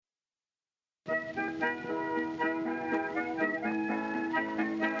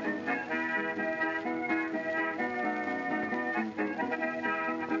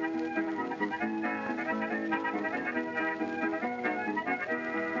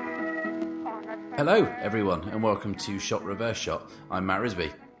Hello, everyone, and welcome to Shot Reverse Shot. I'm Matt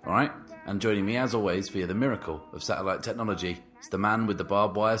Risby, alright? And joining me, as always, via the miracle of satellite technology, it's the man with the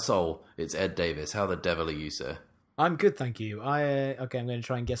barbed wire soul. It's Ed Davis. How the devil are you, sir? I'm good, thank you. I'm going to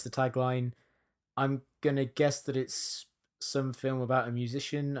try and guess the tagline. I'm going to guess that it's some film about a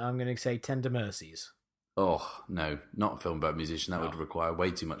musician. I'm going to say Tender Mercies. Oh, no, not a film about a musician. That would require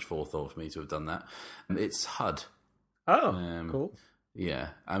way too much forethought for me to have done that. It's HUD. Oh, cool. Yeah,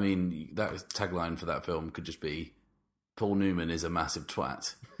 I mean, that tagline for that film could just be Paul Newman is a massive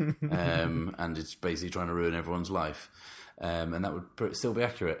twat, and it's basically trying to ruin everyone's life, and that would still be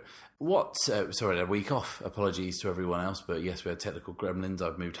accurate. Sorry, a week off. Apologies to everyone else, but yes, we had technical gremlins.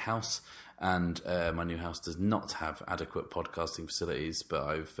 I've moved house, and my new house does not have adequate podcasting facilities, but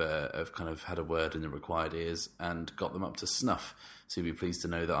I've kind of had a word in the required ears and got them up to snuff. So you'll be pleased to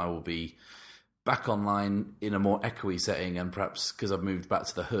know that I will be back online in a more echoey setting, and perhaps because I've moved back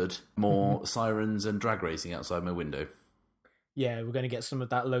to the hood, more sirens and drag racing outside my window. Yeah, we're going to get some of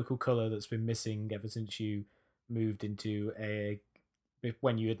that local colour that's been missing ever since you moved into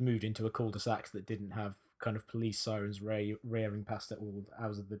when you had moved into a cul-de-sac that didn't have kind of police sirens rearing past at all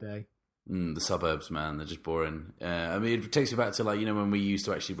hours of the day. The suburbs, man, they're just boring. I mean, it takes me back to when we used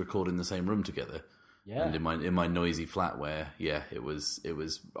to actually record in the same room together. Yeah. And in my noisy flat where, it was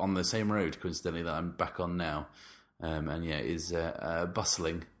on the same road, coincidentally, that I'm back on now. And yeah, it is a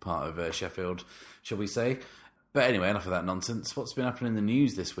bustling part of Sheffield, shall we say. But anyway, enough of that nonsense. What's been happening in the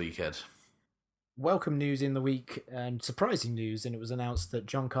news this week, Ed? Welcome news in the week, and surprising news, and it was announced that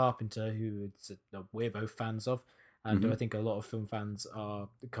John Carpenter, who we're both fans of, and I think a lot of film fans are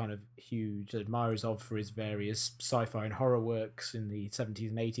kind of huge admirers of for his various sci-fi and horror works in the 70s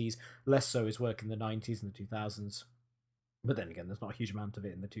and 80s, less so his work in the 90s and the 2000s. But then again, there's not a huge amount of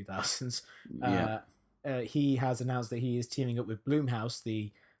it in the 2000s. Yeah. He has announced that he is teaming up with Blumhouse,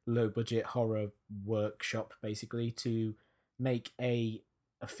 the low-budget horror workshop, basically, to make a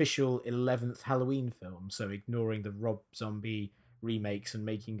official 11th Halloween film, so ignoring the Rob Zombie remakes and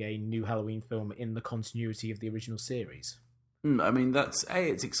making a new Halloween film in the continuity of the original series. I mean,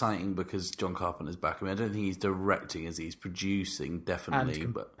 it's exciting because John Carpenter's back. I mean, I don't think he's directing as he's producing, definitely.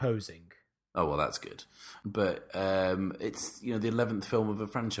 And composing. Oh, well, that's good. But it's, the 11th film of a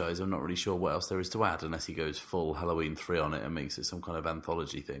franchise. I'm not really sure what else there is to add unless he goes full Halloween 3 on it and makes it some kind of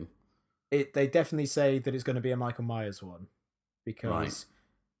anthology thing. They definitely say that it's going to be a Michael Myers one because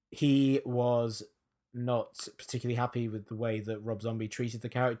he was not particularly happy with the way that Rob Zombie treated the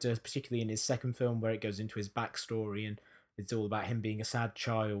character, particularly in his second film where it goes into his backstory and it's all about him being a sad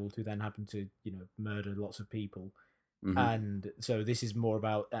child who then happened to, murder lots of people. Mm-hmm. And so this is more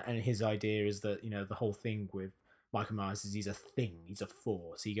about, and his idea is that, the whole thing with Michael Myers is he's a thing, he's a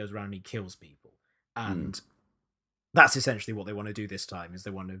force, he goes around and he kills people. And that's essentially what they want to do this time, is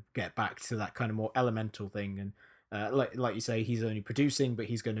they want to get back to that kind of more elemental thing. And like you say, he's only producing, but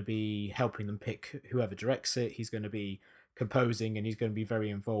he's going to be helping them pick whoever directs it. He's going to be composing, and he's going to be very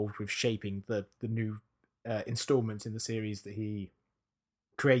involved with shaping the new installment in the series that he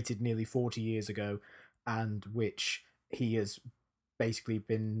created nearly 40 years ago, and which he has basically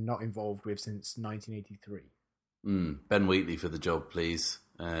been not involved with since 1983. Ben Wheatley for the job, please.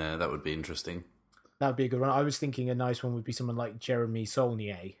 That would be interesting. That would be a good one. I was thinking a nice one would be someone like Jeremy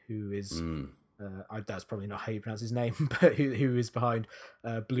Saulnier, who is... that's probably not how you pronounce his name, but who is behind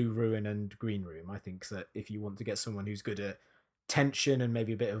Blue Ruin and Green Room. I think that if you want to get someone who's good at tension and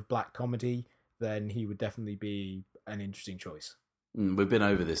maybe a bit of black comedy, then he would definitely be an interesting choice. We've been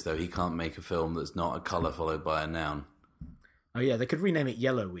over this, though. He can't make a film that's not a colour followed by a noun. Oh, yeah, they could rename it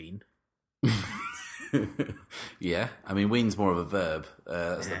Yellowween. Yeah, I mean, ween's more of a verb.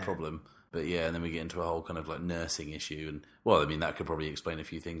 That's the problem. But yeah, and then we get into a whole kind of like nursing issue. And, well, I mean, that could probably explain a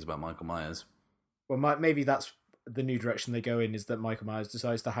few things about Michael Myers. Well, maybe that's the new direction they go in, is that Michael Myers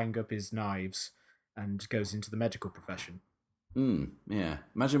decides to hang up his knives and goes into the medical profession. Yeah.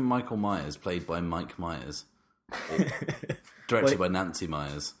 Imagine Michael Myers played by Mike Myers. Directed by Nancy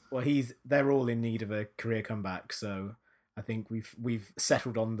Myers. Well, they're all in need of a career comeback, so I think we've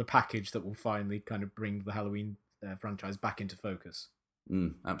settled on the package that will finally kind of bring the Halloween franchise back into focus.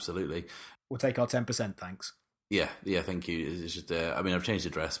 Absolutely. We'll take our 10%, thanks. Yeah, thank you. It's just, I've changed the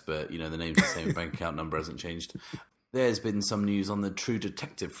address, but, the name's the same, bank account number hasn't changed. There's been some news on the True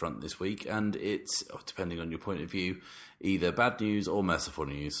Detective front this week, and it's, depending on your point of view, either bad news or merciful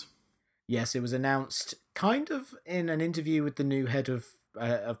news. Yes, it was announced kind of in an interview with the new head of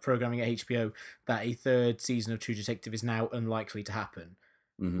of programming at HBO that a third season of True Detective is now unlikely to happen,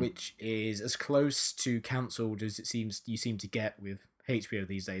 which is as close to cancelled as you seem to get with HBO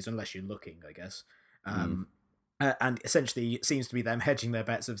these days, unless you're looking, I guess. And essentially, it seems to be them hedging their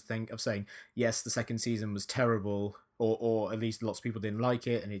bets of saying, yes, the second season was terrible, or at least lots of people didn't like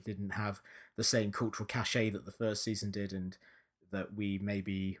it, and it didn't have the same cultural cachet that the first season did, and that we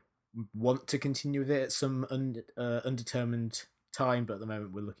maybe want to continue with it at some undetermined time, but at the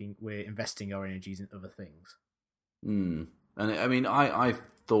moment we're investing our energies in other things. And I mean, I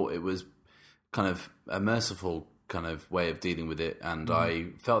thought it was kind of a merciful kind of way of dealing with it, and I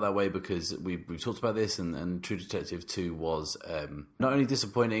felt that way because we've talked about this, and True Detective 2 was not only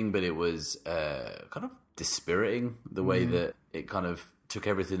disappointing, but it was kind of dispiriting, the way that it kind of took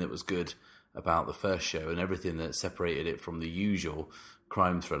everything that was good about the first show and everything that separated it from the usual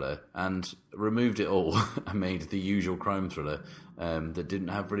crime thriller and removed it all and made the usual crime thriller that didn't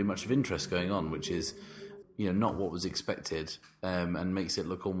have really much of interest going on, which is, you know, not what was expected, and makes it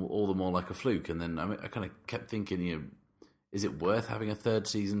look all the more like a fluke. And then I kind of kept thinking, you know, is it worth having a third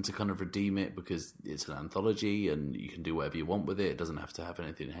season to kind of redeem it, because it's an anthology and you can do whatever you want with it. It doesn't have to have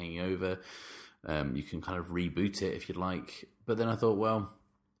anything hanging over. You can kind of reboot it if you'd like. But then I thought, well,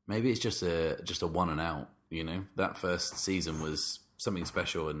 maybe it's just a one and out. You know, that first season was something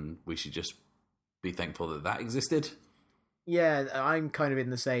special, and we should just be thankful that existed. Yeah, I'm kind of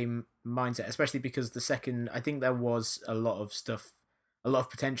in the same mindset, especially because I think there was a lot of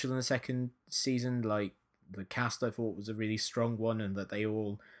potential in the second season. Like, the cast, I thought, was a really strong one, and that they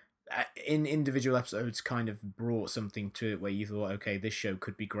all, in individual episodes, kind of brought something to it where you thought, okay, this show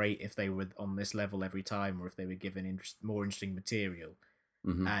could be great if they were on this level every time, or if they were given more interesting material.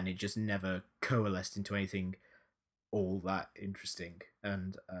 And it just never coalesced into anything all that interesting.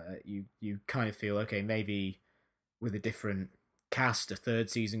 And you kind of feel, okay, maybe with a different cast, a third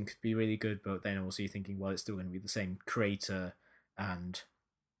season could be really good, but then also you're thinking, well, it's still going to be the same creator, and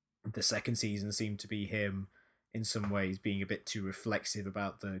the second season seemed to be him in some ways being a bit too reflexive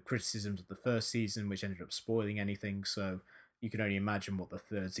about the criticisms of the first season, which ended up spoiling anything. So you can only imagine what the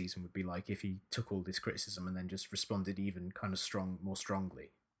third season would be like if he took all this criticism and then just responded even kind of more strongly.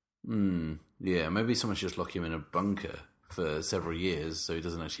 Yeah, maybe someone should just lock him in a bunker for several years so he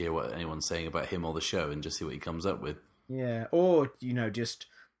doesn't actually hear what anyone's saying about him or the show, and just see what he comes up with. Yeah, or, you know, just,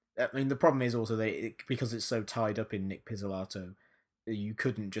 I mean, the problem is also because it's so tied up in Nick Pizzolatto, you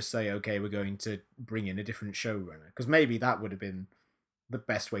couldn't just say, okay, we're going to bring in a different showrunner, because maybe that would have been the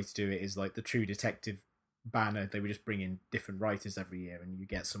best way to do it, is like the True Detective banner, they would just bring in different writers every year, and you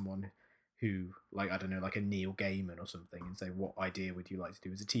get someone who, like, I don't know, like a Neil Gaiman or something, and say, what idea would you like to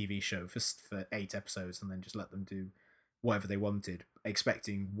do as a TV show for 8 episodes, and then just let them do whatever they wanted,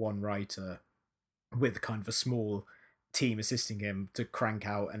 expecting one writer with kind of a small team assisting him to crank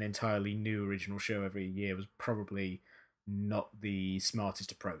out an entirely new original show every year was probably not the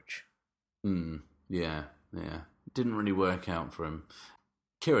smartest approach. Yeah. Didn't really work out for him.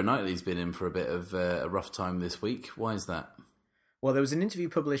 Keira Knightley's been in for a bit of a rough time this week. Why is that? Well, there was an interview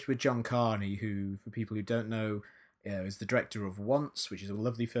published with John Carney, who, for people who don't know, is the director of Once, which is a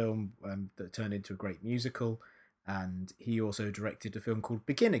lovely film that turned into a great musical. And he also directed a film called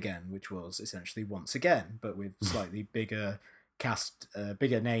Begin Again, which was essentially Once Again, but with slightly bigger cast,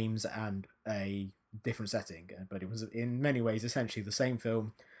 bigger names, and a different setting. But it was in many ways essentially the same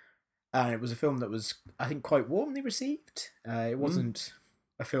film. And it was a film that was, I think, quite warmly received. It wasn't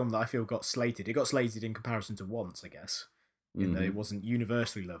a film that I feel got slated. It got slated in comparison to Once, I guess, in that it wasn't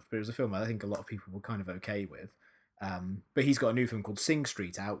universally loved, but it was a film I think a lot of people were kind of okay with. But he's got a new film called Sing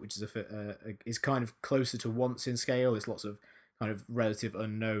Street out, which is kind of closer to Once in scale. It's lots of kind of relative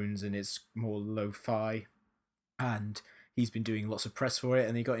unknowns, and it's more lo-fi. And he's been doing lots of press for it,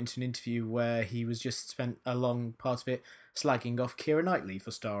 and he got into an interview where he was just spent a long part of it slagging off Keira Knightley for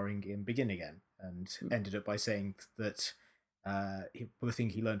starring in Begin Again, and ended up by saying that the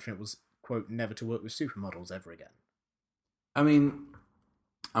thing he learned from it was, quote, never to work with supermodels ever again. I mean,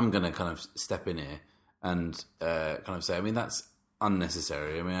 I'm going to kind of step in here and kind of say, I mean, that's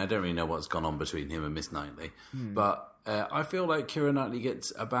unnecessary. I mean, I don't really know what's gone on between him and Miss Knightley, but I feel like Keira Knightley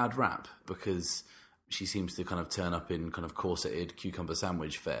gets a bad rap because she seems to kind of turn up in kind of corseted cucumber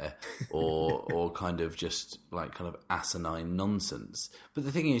sandwich fare or kind of just like kind of asinine nonsense. But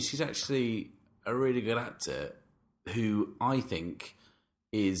the thing is, she's actually a really good actor who I think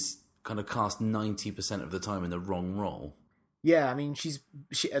is kind of cast 90% of the time in the wrong role. Yeah, I mean, she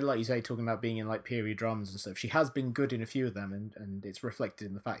like you say, talking about being in like period dramas and stuff, she has been good in a few of them, and it's reflected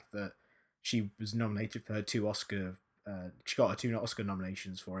in the fact that she was nominated for her she got her 2 Oscar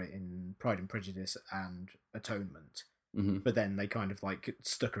nominations for it in Pride and Prejudice and Atonement. But then they kind of like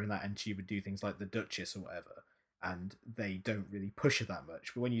stuck her in that, and she would do things like The Duchess or whatever, and they don't really push her that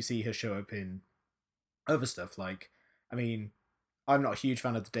much. But when you see her show up in other stuff, like, I mean, I'm not a huge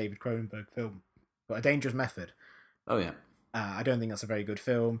fan of the David Cronenberg film, but A Dangerous Method. Oh yeah. I don't think that's a very good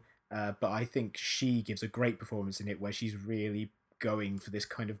film, but I think she gives a great performance in it, where she's really going for this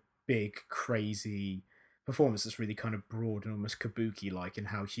kind of big, crazy performance that's really kind of broad and almost kabuki-like in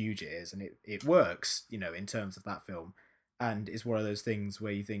how huge it is, and it works, you know, in terms of that film, and it's one of those things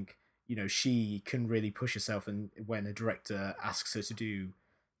where you think, you know, she can really push herself, and when a director asks her to do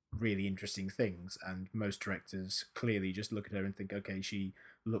really interesting things, and most directors clearly just look at her and think, okay, she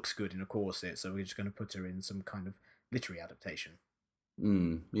looks good in a corset, so we're just going to put her in some kind of literary adaptation.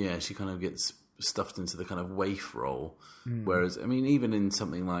 Yeah, she kind of gets stuffed into the kind of waif role. Whereas, I mean, even in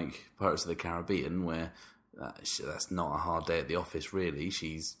something like Pirates of the Caribbean, where that's not a hard day at the office, really,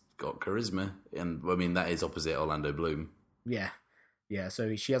 she's got charisma. And, I mean, that is opposite Orlando Bloom. Yeah.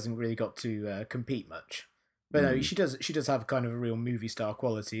 So she hasn't really got to compete much. But no, she does have kind of a real movie star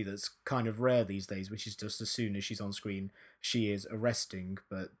quality that's kind of rare these days, which is just as soon as she's on screen, she is arresting,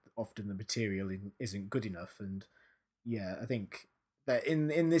 but often the material isn't good enough. And yeah, I think that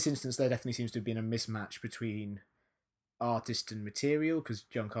in this instance, there definitely seems to have been a mismatch between artist and material, because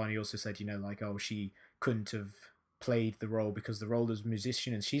John Carney also said, you know, like, oh, she couldn't have played the role because the role is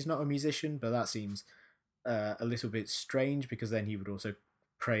musician, and she's not a musician, but that seems a little bit strange, because then he would also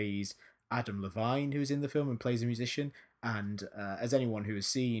praise Adam Levine, who's in the film and plays a musician, and as anyone who has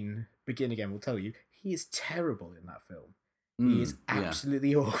seen Begin Again will tell you, he is terrible in that film. He is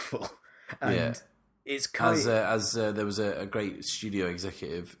absolutely awful. And it's kind as there was a great studio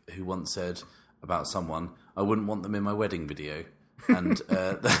executive who once said about someone, I wouldn't want them in my wedding video. And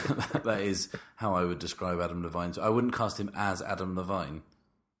that is how I would describe Adam Levine. I wouldn't cast him as Adam Levine.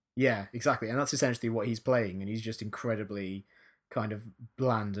 Yeah, exactly. And that's essentially what he's playing, and he's just incredibly kind of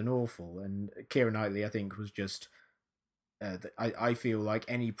bland and awful. And Keira Knightley, I think, was just... I feel like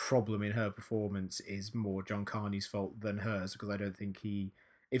any problem in her performance is more John Carney's fault than hers, because I don't think he...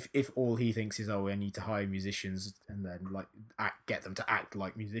 If all he thinks is, oh, I need to hire musicians and then like get them to act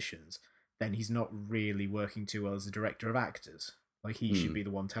like musicians, then he's not really working too well as a director of actors. Like, he should be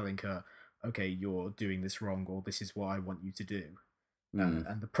the one telling her, okay, you're doing this wrong, or this is what I want you to do.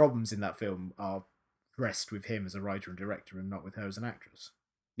 And the problems in that film are rest with him as a writer and director, and not with her as an actress.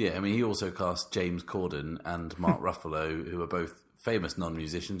 Yeah, I mean, he also cast James Corden and Mark Ruffalo, who are both famous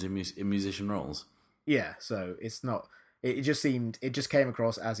non-musicians in musician roles. Yeah, so it's not... It just came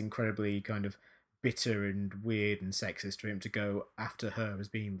across as incredibly kind of bitter and weird and sexist for him to go after her as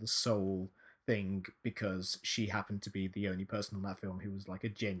being the sole thing, because she happened to be the only person on that film who was like a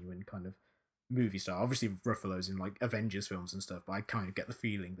genuine kind of movie star. Obviously, Ruffalo's in like Avengers films and stuff, but I kind of get the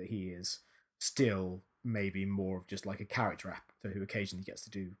feeling that he is still maybe more of just like a character actor who occasionally gets to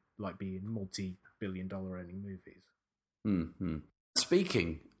do like be in multi-billion-dollar earning movies. Mm-hmm.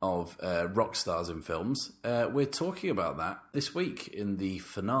 Speaking of rock stars in films, we're talking about that this week in the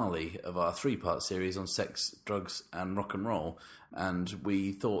finale of our 3-part series on sex, drugs and rock and roll. And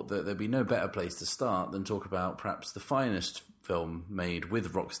we thought that there'd be no better place to start than talk about perhaps the finest film made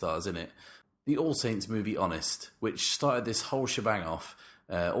with rock stars in it, the All Saints movie Honest, which started this whole shebang off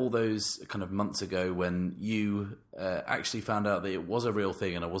all those kind of months ago when you actually found out that it was a real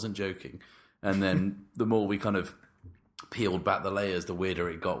thing and I wasn't joking. And then the more we kind of peeled back the layers, the weirder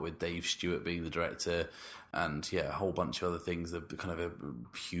it got, with Dave Stewart being the director, and a whole bunch of other things. The kind of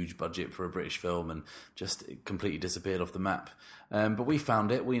a huge budget for a British film, and just completely disappeared off the map. But we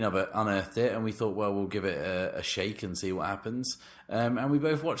found it, we never unearthed it, and we thought, well, we'll give it a shake and see what happens. And we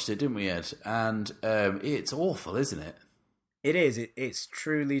both watched it, didn't we, Ed? And it's awful, isn't it? It is. It's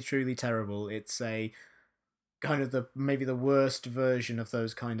truly, truly terrible. It's a kind of maybe the worst version of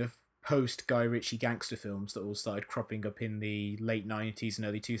those kind of post Guy Ritchie gangster films that all started cropping up in the late 90s and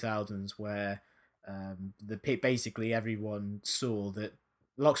early 2000s, where basically everyone saw that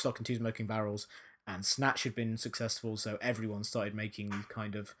Lock, Stock and Two Smoking Barrels and Snatch had been successful, so everyone started making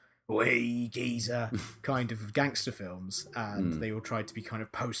kind of way geezer kind of gangster films, and they all tried to be kind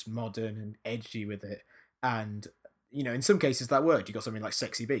of postmodern and edgy with it. And you know, in some cases that worked. You got something like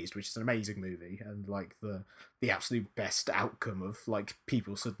Sexy Beast, which is an amazing movie, and like the absolute best outcome of like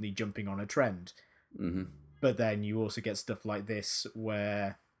people suddenly jumping on a trend. Mm-hmm. But then you also get stuff like this,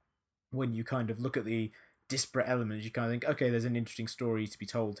 where when you kind of look at the disparate elements, you kind of think, okay, there's an interesting story to be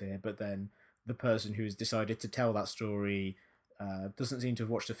told here, but then the person who has decided to tell that story doesn't seem to have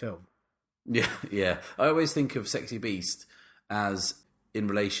watched the film. Yeah. I always think of Sexy Beast as in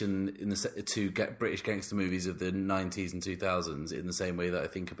relation to British gangster movies of the 90s and 2000s, in the same way that I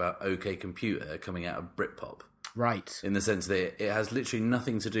think about OK Computer coming out of Britpop. Right. In the sense that it has literally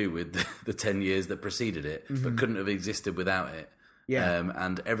nothing to do with the 10 years that preceded it, but couldn't have existed without it. Yeah.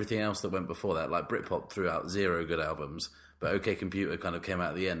 And everything else that went before that, like Britpop threw out 0 good albums, but OK Computer kind of came out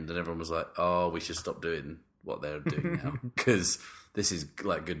at the end and everyone was like, oh, we should stop doing what they're doing now because this is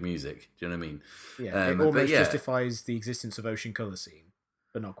like good music. Do you know what I mean? Yeah, it almost justifies the existence of Ocean Colour Scene,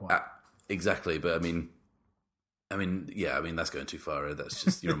 but not quite. Exactly, but I mean, that's going too far. That's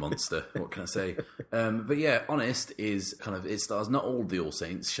just, you're a monster. What can I say? But yeah, Honest is kind of, it stars not all the All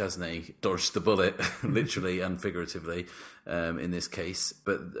Saints. Chazelle dodged the bullet, literally and figuratively, in this case.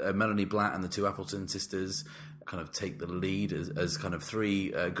 But Melanie Blatt and the two Appleton sisters kind of take the lead as kind of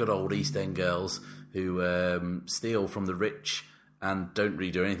 3 good old East End girls who steal from the rich and don't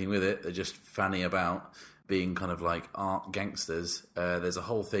really do anything with it. They're just fanny about, being kind of like art gangsters. There's a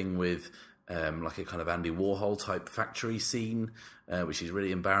whole thing with like a kind of Andy Warhol type factory scene, which is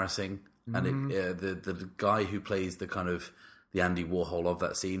really embarrassing. And the guy who plays the kind of the Andy Warhol of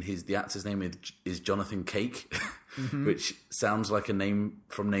that scene, the actor's name is Jonathan Cake, which sounds like a name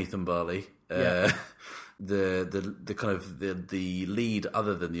from Nathan Barley. Yeah. The kind of the lead,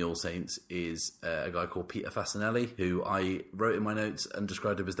 other than the All Saints, is a guy called Peter Fasinelli, who I wrote in my notes and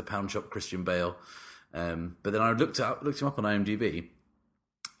described him as the pound shop Christian Bale. But then I looked him up on IMDb,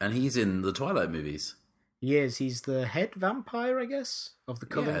 and he's in the Twilight movies. He is. He's the head vampire, I guess, of the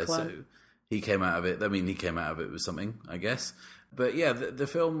Cullen clan. So he came out of it. I mean, he came out of it with something, I guess. But yeah, the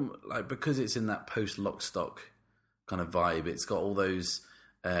film, like, because it's in that post-Lock Stock kind of vibe, it's got all those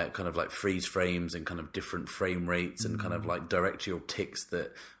kind of like freeze frames and kind of different frame rates and kind of like directorial ticks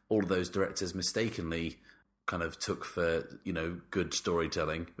that all of those directors mistakenly kind of took for, you know, good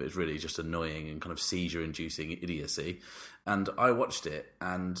storytelling, but it's really just annoying and kind of seizure-inducing idiocy. And I watched it,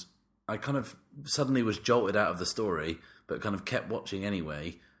 and I kind of suddenly was jolted out of the story, but kind of kept watching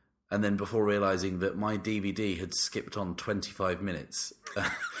anyway. And then before realising that my DVD had skipped on 25 minutes,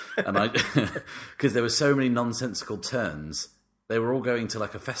 and because there were so many nonsensical turns. They were all going to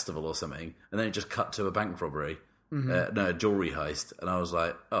like a festival or something, and then it just cut to a bank robbery, a jewelry heist, and I was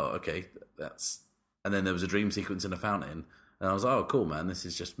like, "Oh, okay, that's." And then there was a dream sequence in a fountain, and I was like, "Oh, cool, man, this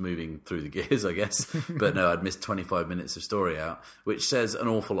is just moving through the gears, I guess." But no, I'd missed 25 minutes of story out, which says an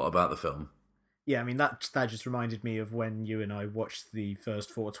awful lot about the film. Yeah, I mean that just reminded me of when you and I watched the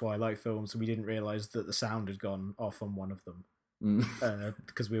first 4 Twilight films, and we didn't realise that the sound had gone off on one of them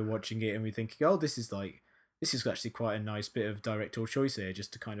because we were watching it and we were thinking, "Oh, this is actually quite a nice bit of directorial choice here,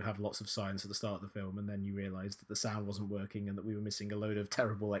 just to kind of have lots of silence at the start of the film," and then you realise that the sound wasn't working and that we were missing a load of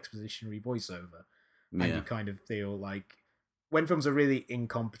terrible expositionary voiceover. Yeah. And you kind of feel like when films are really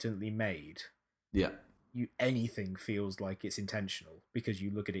incompetently made, anything feels like it's intentional, because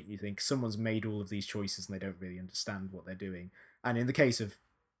you look at it and you think someone's made all of these choices and they don't really understand what they're doing. And in the case of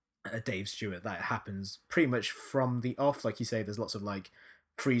Dave Stewart, that happens pretty much from the off. Like you say, there's lots of like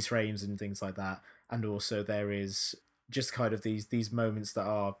freeze frames and things like that. And also there is just kind of these moments that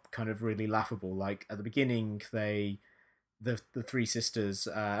are kind of really laughable. Like at the beginning, the 3 sisters,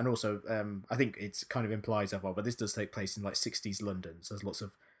 and also I think it's kind of implies that, but this does take place in like 60s London. So there's lots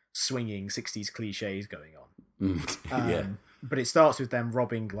of swinging 60s cliches going on. But it starts with them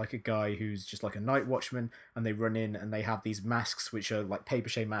robbing like a guy who's just like a night watchman, and they run in and they have these masks which are like paper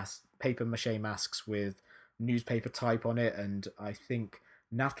mache masks with newspaper type on it, and I think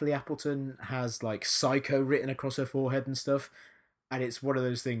Natalie Appleton has like Psycho written across her forehead and stuff. And it's one of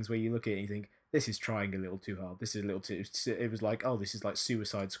those things where you look at it and you think, this is trying a little too hard. This is a little too... It was like, oh, this is like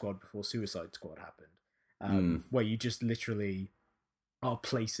Suicide Squad before Suicide Squad happened. Where you just literally are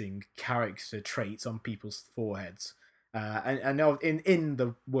placing character traits on people's foreheads. And now in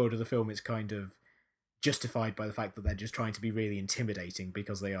the world of the film, it's kind of justified by the fact that they're just trying to be really intimidating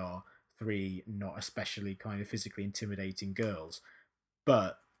because they are 3 not especially kind of physically intimidating girls.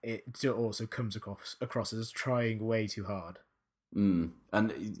 But it also comes across as trying way too hard. And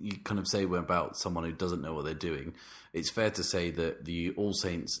you kind of say about someone who doesn't know what they're doing. It's fair to say that the All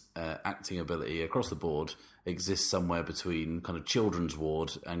Saints acting ability across the board exists somewhere between kind of Children's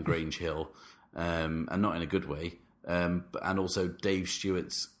Ward and Grange Hill, and not in a good way. And also Dave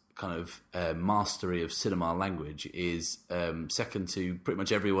Stewart's kind of mastery of cinema language is second to pretty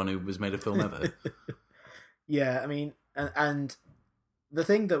much everyone who was made a film ever. Yeah, I mean, and the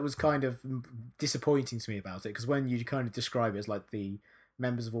thing that was kind of disappointing to me about it, because when you kind of describe it as like the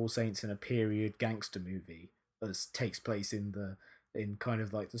members of All Saints in a period gangster movie that takes place in kind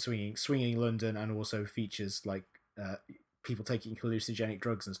of like the swinging London, and also features like people taking hallucinogenic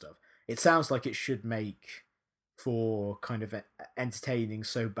drugs and stuff, it sounds like it should make for kind of entertaining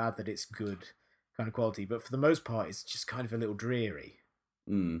so bad that it's good kind of quality, but for the most part it's just kind of a little dreary.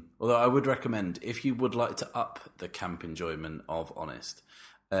 Although I would recommend, if you would like to up the camp enjoyment of Honest,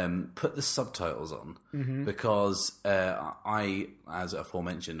 put the subtitles on, because I, as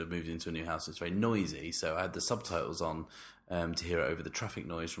aforementioned, have moved into a new house. It's very noisy, so I had the subtitles on to hear it over the traffic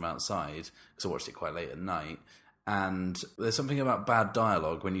noise from outside, because I watched it quite late at night. And there's something about bad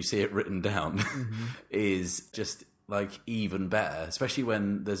dialogue when you see it written down is just like even better, especially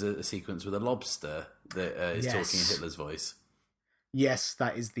when there's a sequence with a lobster that is talking in Hitler's voice. Yes,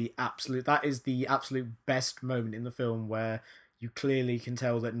 that is the absolute best moment in the film, where you clearly can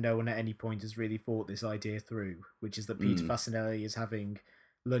tell that no one at any point has really thought this idea through, which is that Peter Fasinelli is having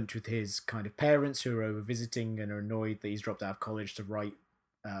lunch with his kind of parents who are over visiting and are annoyed that he's dropped out of college to write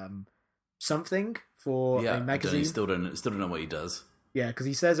something for a magazine. He still don't know what he does. Yeah, because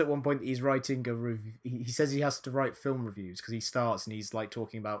he says at one point that he's writing he says he has to write film reviews, because he starts and he's like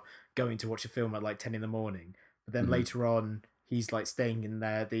talking about going to watch a film at like 10 in the morning. But then later on, he's like staying in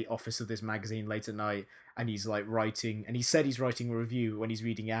the office of this magazine late at night, and he's like writing, and he said he's writing a review. When he's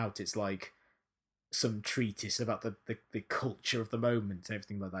reading out, it's like some treatise about the culture of the moment and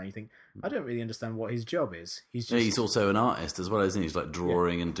everything like that. And you think, I don't really understand what his job is. He's also an artist as well, isn't he? He's like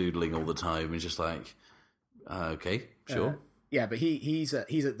drawing and doodling all the time. He's just like, okay, sure. Yeah, but he's at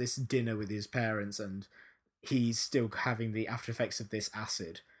this dinner with his parents, and he's still having the after effects of this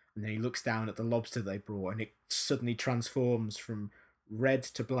acid. And then he looks down at the lobster they brought, and it suddenly transforms from red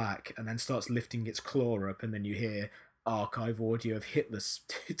to black, and then starts lifting its claw up, and then you hear archive audio of Hitler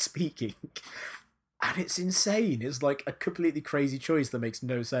speaking. And it's insane. It's like a completely crazy choice that makes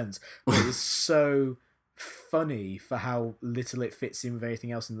no sense. But it is so funny for how little it fits in with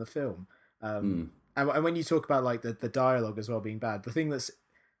anything else in the film. And when you talk about like the dialogue as well being bad, the thing that's,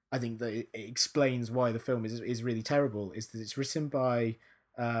 I think that it explains why the film is really terrible is that it's written by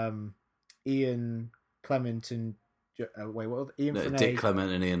Ian Clement and Ian Frenay. Dick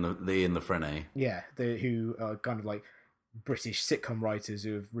Clement and Ian LaFrenne. Yeah, who are kind of like British sitcom writers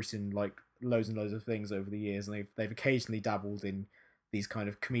who have written like loads and loads of things over the years, and they've occasionally dabbled in these kind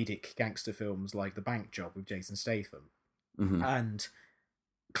of comedic gangster films like The Bank Job with Jason Statham. And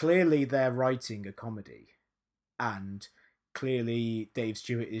clearly they're writing a comedy, and clearly Dave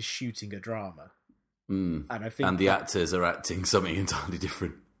Stewart is shooting a drama. And I think, and the actors are acting something entirely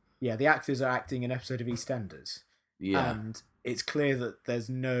different. Yeah, the actors are acting an episode of EastEnders. Yeah, and it's clear that there's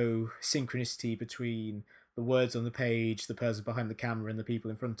no synchronicity between the words on the page, the person behind the camera, and the people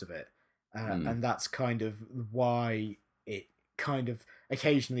in front of it. And that's kind of why it kind of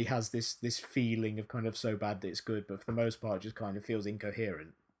occasionally has this feeling of kind of so bad that it's good, but for the most part, it just kind of feels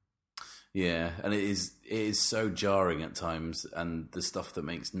incoherent. Yeah, and it is so jarring at times, and the stuff that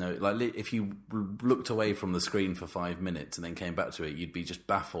makes no... Like, if you looked away from the screen for 5 minutes and then came back to it, you'd be just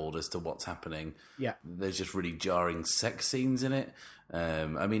baffled as to what's happening. Yeah. There's just really jarring sex scenes in it.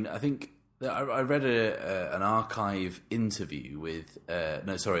 I mean, I think... I read an archive interview with... kind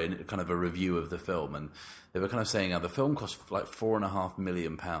of a review of the film, and they were kind of saying how the film cost like £4.5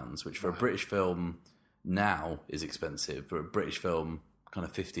 million, which for a British film now is expensive, but a British film... kind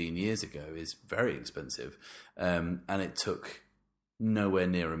of 15 years ago is very expensive, and it took nowhere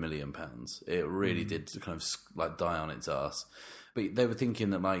near £1 million. It really did kind of like die on its arse. But they were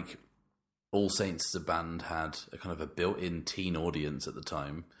thinking that like All Saints as a band had a kind of a built-in teen audience at the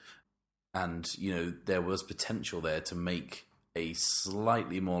time, and you know there was potential there to make a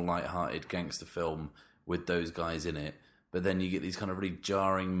slightly more light-hearted gangster film with those guys in it. But then you get these kind of really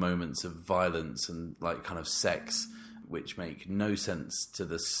jarring moments of violence and like kind of sex, which make no sense to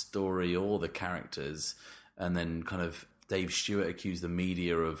the story or the characters. And then kind of Dave Stewart accused the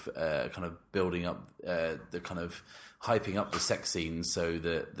media of kind of building up the kind of hyping up the sex scenes so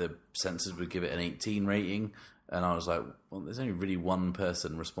that the censors would give it an 18 rating. And I was like, well, there's only really one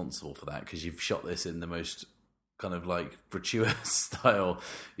person responsible for that, because you've shot this in the most kind of like gratuitous style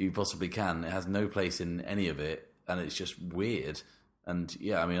you possibly can. It has no place in any of it, and it's just weird. And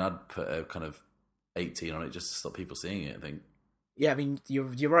yeah, I mean, I'd put a kind of 18 on it just to stop people seeing it, I think. Yeah, I mean,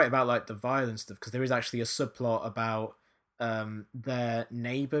 you're right about like the violence stuff, because there is actually a subplot about their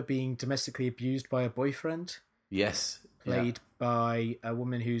neighbour being domestically abused by a boyfriend. Yes. Played by a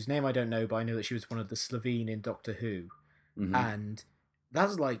woman whose name I don't know, but I know that she was one of the Slevene in Doctor Who. And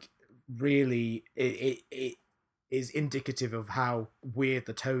that's like really it is indicative of how weird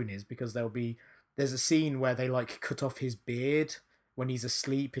the tone is, because there's a scene where they like cut off his beard when he's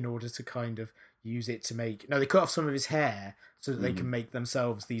asleep in order to kind of use it to make... No, they cut off some of his hair so that they can make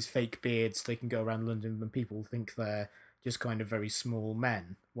themselves these fake beards so they can go around London and people think they're just kind of very small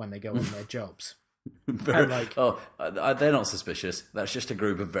men when they go on their jobs. They're not suspicious. That's just a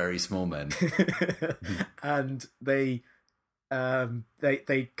group of very small men. And they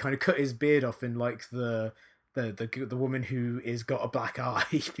they kind of cut his beard off in like the woman who is got a black eye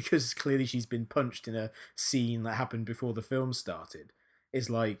because clearly she's been punched in a scene that happened before the film started, is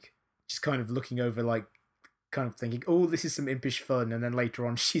like just kind of looking over, like kind of thinking, oh, this is some impish fun, and then later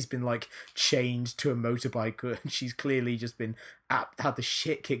on she's been like chained to a motorbike and she's clearly just been had the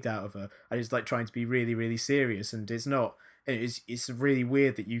shit kicked out of her and is like trying to be really really serious, and it's really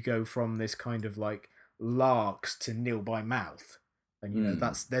weird that you go from this kind of like larks to nil by mouth. And you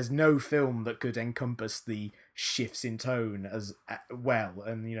know there's no film that could encompass the shifts in tone as well.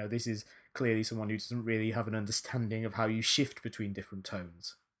 And you know this is clearly someone who doesn't really have an understanding of how you shift between different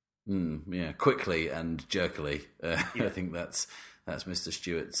tones. Yeah, quickly and jerkily. Yeah. I think that's Mr.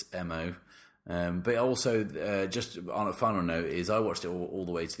 Stewart's MO. But also, just on a final note, is I watched it all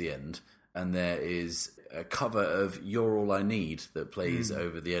the way to the end, and there is a cover of "You're All I Need" that plays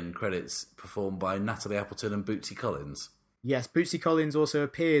over the end credits, performed by Natalie Appleton and Bootsy Collins. Yes, Bootsy Collins also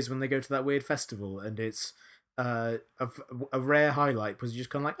appears when they go to that weird festival, and it's a rare highlight because you're just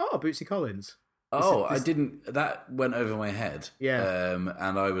kind of like, oh, Bootsy Collins. I didn't. That went over my head. Yeah.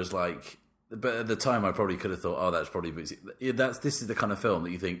 And I was like, but at the time, I probably could have thought, oh, that's probably Bootsy. This is the kind of film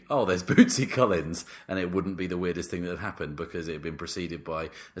that you think, oh, there's Bootsy Collins, and it wouldn't be the weirdest thing that had happened because it had been preceded by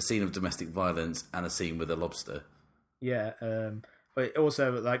a scene of domestic violence and a scene with a lobster. Yeah. But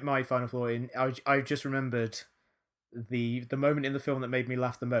also, like my final flaw I just remembered the moment in the film that made me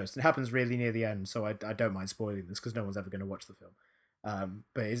laugh the most. It happens really near the end, so I don't mind spoiling this because no one's ever going to watch the film.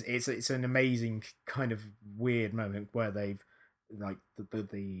 But it's an amazing kind of weird moment where they've like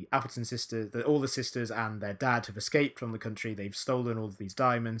the Appleton sisters, all the sisters and their dad have escaped from the country. They've stolen all of these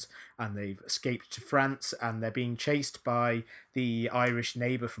diamonds and they've escaped to France, and they're being chased by the Irish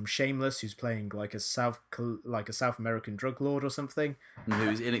neighbor from Shameless, who's playing like a South American drug lord or something,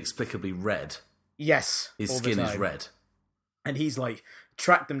 who's inexplicably red. Yes, his skin is red, and he's like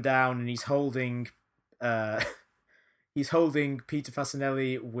tracked them down, and he's holding Peter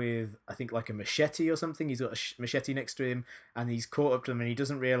Fasinelli with, I think, like a machete or something. He's got a machete next to him, and he's caught up to them, and he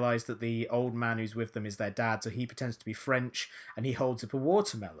doesn't realise that the old man who's with them is their dad, so he pretends to be French, and he holds up a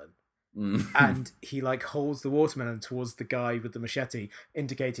watermelon. And he like holds the watermelon towards the guy with the machete,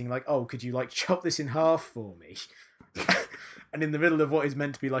 indicating like, oh, could you like chop this in half for me? And in the middle of what is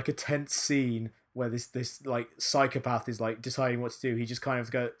meant to be like a tense scene where this like psychopath is like deciding what to do, he just kind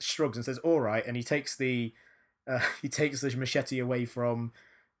of shrugs and says, all right, and he takes the machete away from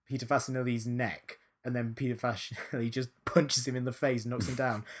Peter Fasinelli's neck, and then Peter Fasinelli just punches him in the face and knocks him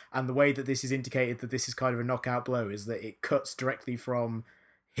down. And the way that this is indicated that this is kind of a knockout blow is that it cuts directly from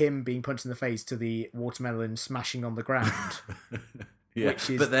him being punched in the face to the watermelon smashing on the ground. Yeah,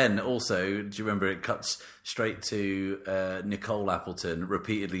 but then also, do you remember it cuts straight to Nicole Appleton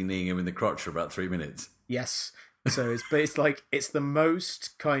repeatedly kneeing him in the crotch for about 3 minutes? Yes. So it's the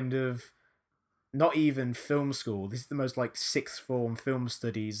most kind of, not even film school, this is the most like sixth form film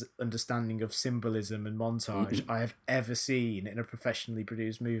studies understanding of symbolism and montage I have ever seen in a professionally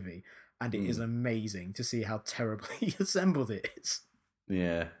produced movie. And it is amazing to see how terribly assembled it is.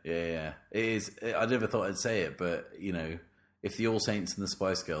 Yeah. It is. I never thought I'd say it, but, you know, if the All Saints and the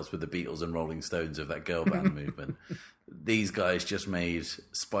Spice Girls were the Beatles and Rolling Stones of that girl band movement, these guys just made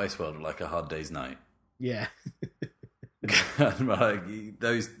Spice World like a Hard Day's Night. Yeah. Like,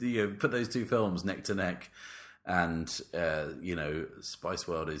 those, you know, put those two films neck to neck, and you know, Spice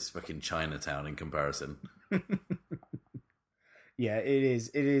World is fucking Chinatown in comparison. Yeah, it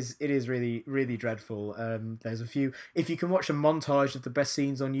is really, really dreadful. There's a few. If you can watch a montage of the best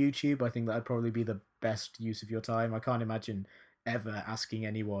scenes on YouTube, I think that'd probably be the best use of your time. I can't imagine ever asking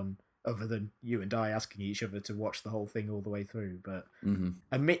anyone other than you and I asking each other to watch the whole thing all the way through. But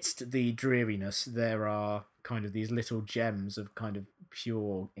amidst the dreariness, there are kind of these little gems of kind of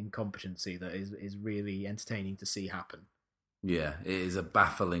pure incompetency that is really entertaining to see happen. Yeah, it is a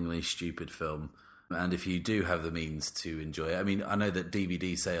bafflingly stupid film. And if you do have the means to enjoy it, I mean, I know that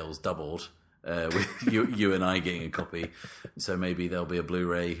DVD sales doubled with you and I getting a copy, so maybe there'll be a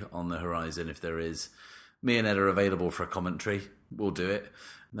Blu-ray on the horizon. If there is, me and Ed are available for a commentary. We'll do it.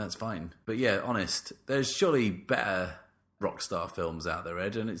 That's fine. But yeah, honest, there's surely better Rockstar films out there,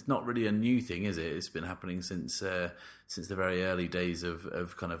 Ed, and it's not really a new thing, is it? It's been happening since the very early days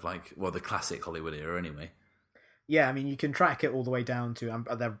of kind of like, well, the classic Hollywood era anyway. Yeah, I mean, you can track it all the way down to,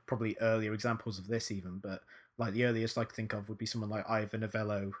 there are probably earlier examples of this even, but like the earliest I could think of would be someone like Ivor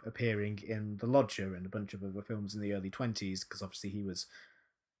Novello appearing in The Lodger and a bunch of other films in the early 20s, because obviously he was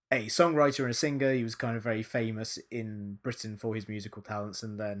a songwriter and a singer. He was kind of very famous in Britain for his musical talents,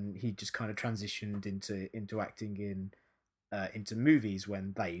 and then he just kind of transitioned into acting into movies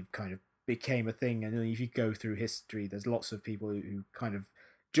when they kind of became a thing. And if you go through history, there's lots of people who kind of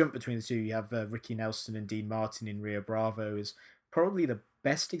jump between the two. You have Ricky Nelson and Dean Martin in Rio Bravo is probably the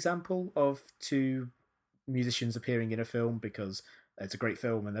best example of two musicians appearing in a film, because it's a great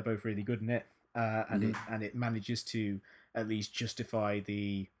film and they're both really good in it, and it manages to at least justify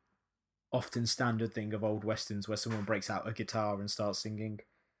the often standard thing of old westerns where someone breaks out a guitar and starts singing.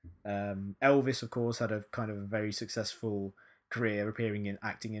 Elvis, of course, had a kind of a very successful career appearing in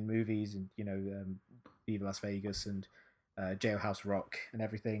acting in movies, and Viva Las Vegas and Jailhouse Rock and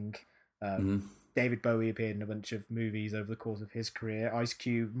everything. David Bowie appeared in a bunch of movies over the course of his career. Ice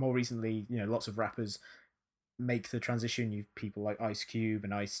Cube, more recently, lots of rappers make the transition. You've people like Ice Cube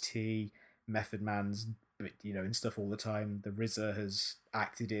and Ice-T, Method Man's, in stuff all the time. The RZA has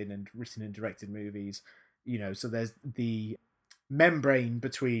acted in and written and directed movies. So there's the membrane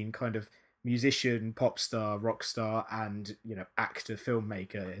between kind of musician, pop star, rock star, and actor,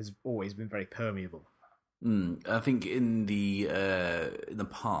 filmmaker has always been very permeable. I think in the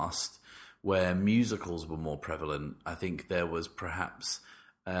past, where musicals were more prevalent, I think there was perhaps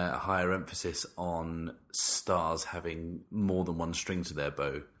a higher emphasis on stars having more than one string to their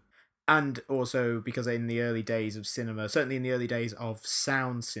bow. And also because in the early days of cinema, certainly in the early days of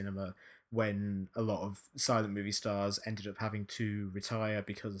sound cinema, when a lot of silent movie stars ended up having to retire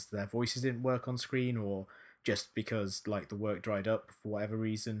because their voices didn't work on screen, or just because the work dried up for whatever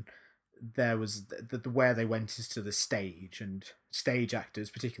reason, there was where they went is to the stage. And stage actors,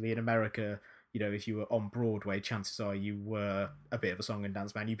 particularly in America, if you were on Broadway, chances are you were a bit of a song and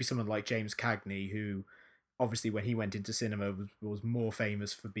dance man. You'd be someone like James Cagney, who obviously when he went into cinema was more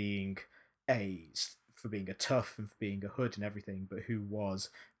famous for being a tough and for being a hood and everything, but who was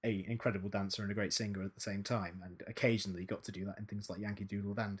an incredible dancer and a great singer at the same time, and occasionally got to do that in things like Yankee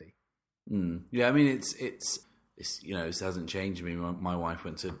Doodle Dandy. Yeah, I mean it's it hasn't changed. I mean, my wife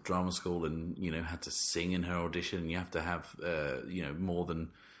went to drama school and had to sing in her audition. You have to have more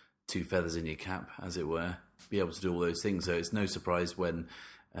than two feathers in your cap, as it were, be able to do all those things. So it's no surprise when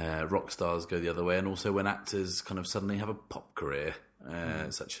rock stars go the other way, and also when actors kind of suddenly have a pop career,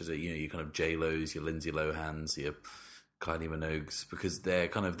 such as your kind of J-Lo's, your Lindsay Lohans, your Kylie Minogues, because their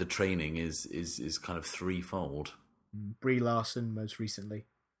kind of the training is kind of threefold. Brie Larson most recently.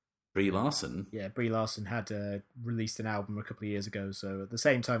 Brie Larson? Yeah, Brie Larson had released an album a couple of years ago, so at the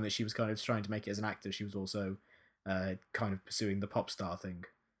same time that she was kind of trying to make it as an actor, she was also kind of pursuing the pop star thing,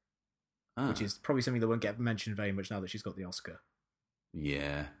 which is probably something that won't get mentioned very much now that she's got the Oscar.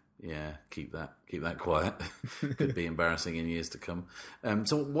 Yeah, keep that quiet. Could be embarrassing in years to come.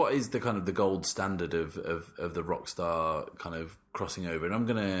 So what is the kind of the gold standard of the rock star kind of crossing over? And I'm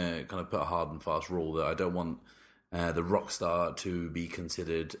going to kind of put a hard and fast rule that I don't want the rock star to be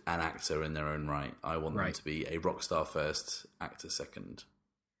considered an actor in their own right. I want them to be a rock star first, actor second.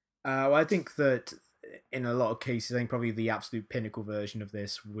 Well, I think that in a lot of cases, I think probably the absolute pinnacle version of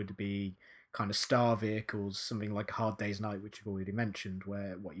this would be kind of star vehicles, something like Hard Day's Night, which you've already mentioned,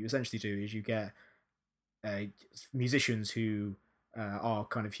 where what you essentially do is you get musicians who are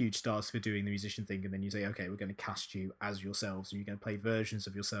kind of huge stars for doing the musician thing, and then you say, okay, we're going to cast you as yourselves, and you're going to play versions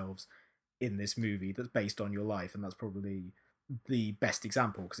of yourselves in this movie that's based on your life. And that's probably the best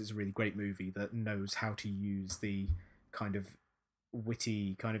example, because it's a really great movie that knows how to use the kind of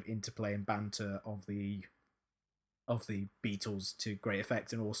witty kind of interplay and banter of the Beatles to great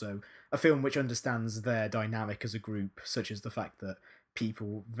effect, and also a film which understands their dynamic as a group, such as the fact that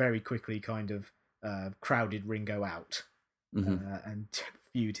people very quickly kind of crowded Ringo out and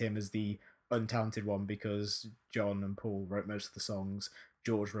viewed him as the untalented one, because John and Paul wrote most of the songs,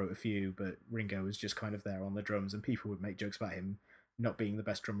 George wrote a few, but Ringo was just kind of there on the drums, and people would make jokes about him not being the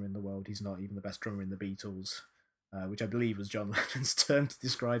best drummer in the world. He's not even the best drummer in the Beatles, which I believe was John Lennon's term to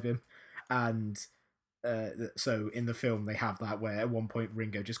describe him. And so in the film they have that where at one point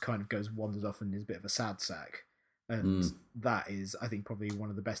Ringo just kind of wanders off and is a bit of a sad sack, and that is, I think, probably one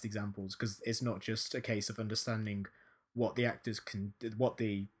of the best examples, because it's not just a case of understanding what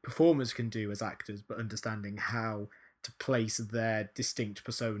the performers can do as actors, but understanding how to place their distinct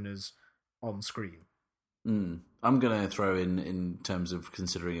personas on screen. I'm going to throw in terms of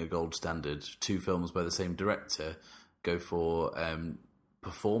considering a gold standard, two films by the same director. Go for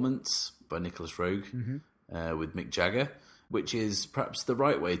Performance by Nicholas Roeg with Mick Jagger, which is perhaps the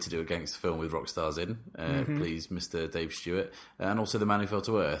right way to do a gangster film with rock stars in. Please, Mr. Dave Stewart. And also The Man Who Fell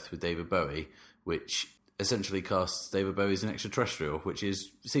to Earth with David Bowie, which essentially casts David Bowie as an extraterrestrial, which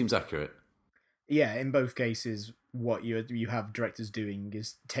seems accurate. Yeah, in both cases, what you have directors doing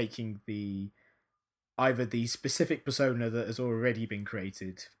is taking either the specific persona that has already been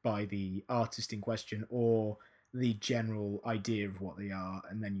created by the artist in question, or the general idea of what they are,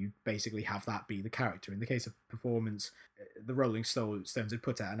 and then you basically have that be the character. In the case of performance, the Rolling Stones had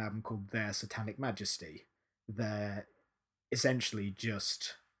put out an album called Their Satanic Majesty. They're essentially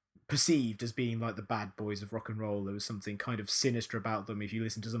just perceived as being like the bad boys of rock and roll. There was something kind of sinister about them. If you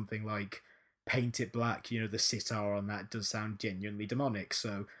listen to something like Paint It Black, the sitar on that does sound genuinely demonic.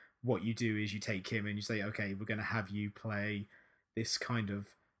 So what you do is you take him and you say, okay, we're going to have you play this kind of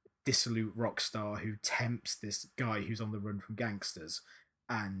dissolute rock star who tempts this guy who's on the run from gangsters,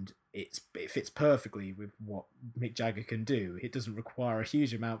 and it fits perfectly with what Mick Jagger can do. It doesn't require a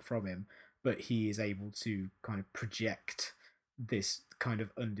huge amount from him, but he is able to kind of project this kind of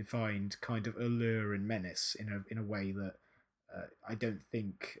undefined kind of allure and menace in a way that I don't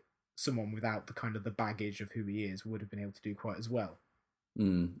think someone without the kind of the baggage of who he is would have been able to do quite as well.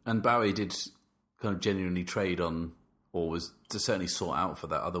 And Bowie did kind of genuinely trade on, or was certainly sought out for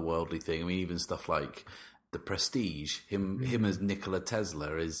that otherworldly thing. I mean, even stuff like The Prestige, him as Nikola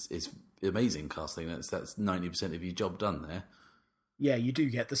Tesla is amazing casting. That's 90% of your job done there. Yeah, you do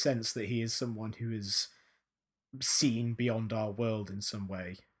get the sense that he is someone who is seen beyond our world in some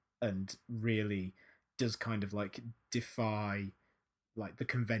way, and really does kind of like defy like the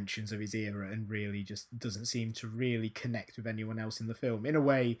conventions of his era, and really just doesn't seem to really connect with anyone else in the film in a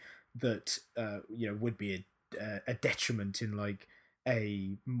way that would be a detriment in like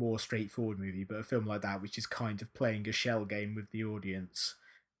a more straightforward movie. But a film like that, which is kind of playing a shell game with the audience,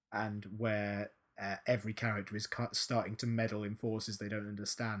 and where every character is starting to meddle in forces they don't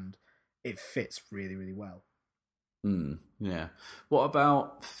understand, it fits really, really well. Yeah. What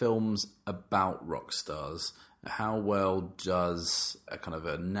about films about rock stars? How well does a kind of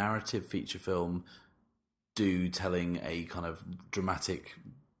a narrative feature film do telling a kind of dramatic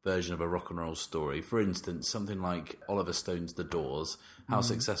version of a rock and roll story? For instance, something like Oliver Stone's The Doors. How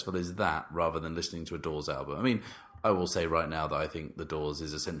successful is that rather than listening to a Doors album? I mean, I will say right now that I think The Doors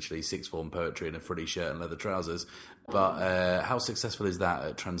is essentially sixth form poetry in a frilly shirt and leather trousers. But how successful is that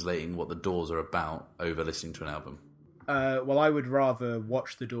at translating what The Doors are about over listening to an album? Well, I would rather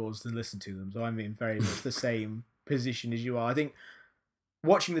watch The Doors than listen to them, so I'm in very much the same position as you are. I think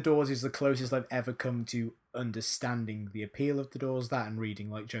watching The Doors is the closest I've ever come to understanding the appeal of The Doors, that and reading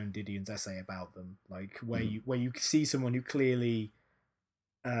like Joan Didion's essay about them, like where you see someone who clearly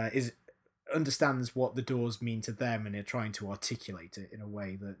understands what The Doors mean to them, and they're trying to articulate it in a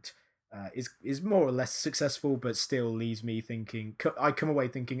way that is more or less successful, but still leaves me thinking. I come away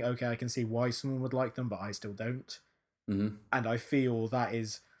thinking, okay, I can see why someone would like them, but I still don't. And I feel that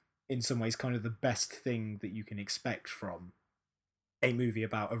is, in some ways, kind of the best thing that you can expect from a movie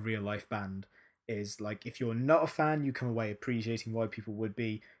about a real life band. Is like, if you're not a fan, you come away appreciating why people would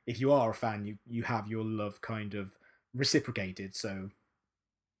be. If you are a fan, you have your love kind of reciprocated. So,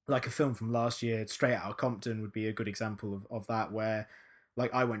 like a film from last year, Straight Outta Compton would be a good example of that, where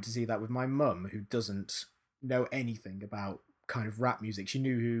like I went to see that with my mum, who doesn't know anything about kind of rap music. She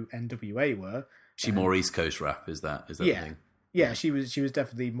knew who NWA were. She more East Coast rap, is that the thing? Yeah, she was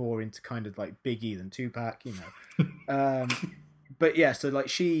definitely more into kind of like Biggie than Tupac, But yeah, so like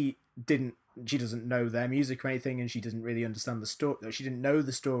she doesn't know their music or anything, and she doesn't really understand the story. She didn't know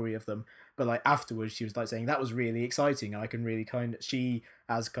the story of them, but like afterwards, she was like saying that was really exciting. I can really she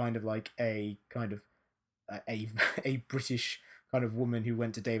as kind of like a kind of a British kind of woman who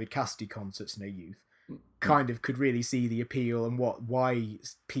went to David Cassidy concerts in her youth, kind of could really see the appeal and why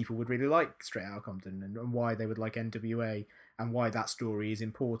people would really like Straight Outta Compton, and why they would like NWA, and why that story is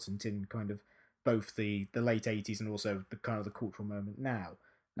important in kind of both the late 80s and also the kind of the cultural moment now.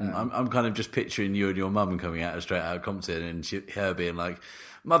 I'm kind of just picturing you and your mum coming out of Straight Outta Compton, and her being like,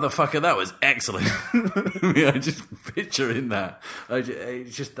 "Motherfucker, that was excellent." I just picturing that.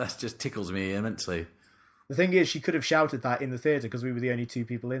 That just tickles me immensely. The thing is, she could have shouted that in the theatre because we were the only two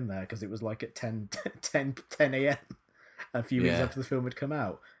people in there, because it was like at 10 a.m. a few weeks after the film had come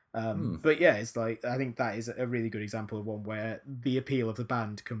out. But yeah, it's like, I think that is a really good example of one where the appeal of the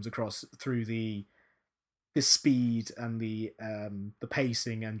band comes across through the speed and the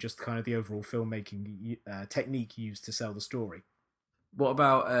pacing and just kind of the overall filmmaking technique used to sell the story. What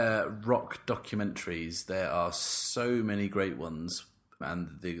about rock documentaries? There are so many great ones,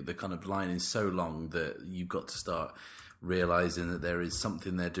 and the kind of line is so long that you've got to start realising that there is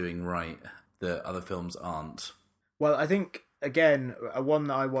something they're doing right that other films aren't. Well, I think, again, one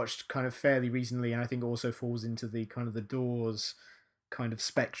that I watched kind of fairly recently, and I think also falls into the kind of the Doors kind of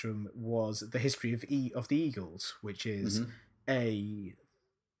spectrum, was The History of the Eagles, which is a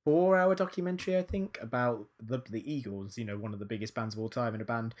 4-hour documentary, I think, about the Eagles, one of the biggest bands of all time, and a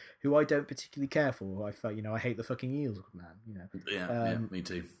band who I don't particularly care for. I felt, I hate the fucking Eagles, man. Yeah, me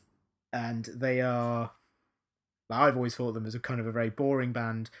too. And they are I've always thought of them as a kind of a very boring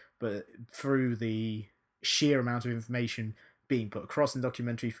band, but through the sheer amount of information being put across in the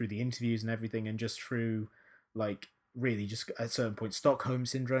documentary, through the interviews and everything, and just through like really just at a certain point Stockholm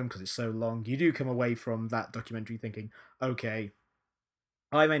syndrome, because it's so long, you do come away from that documentary thinking, okay,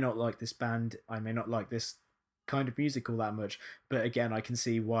 I may not like this band, I may not like this kind of music all that much, but again, I can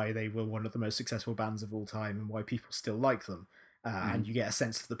see why they were one of the most successful bands of all time and why people still like them. And you get a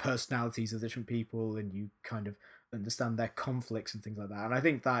sense of the personalities of different people, and you kind of understand their conflicts and things like that. And I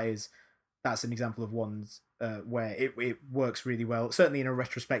think that's an example of ones where it works really well, certainly in a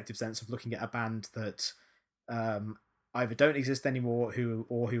retrospective sense of looking at a band that either don't exist anymore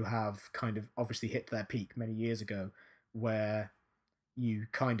who have kind of obviously hit their peak many years ago, where you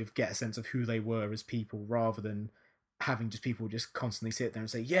kind of get a sense of who they were as people, rather than having just people just constantly sit there and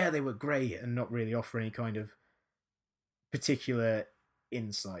say, yeah, they were great, and not really offer any kind of particular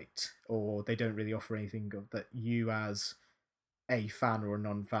insight, or they don't really offer anything that you as a fan or a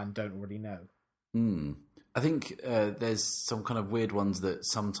non-fan don't already know. I think there's some kind of weird ones that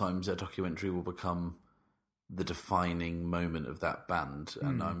sometimes a documentary will become the defining moment of that band,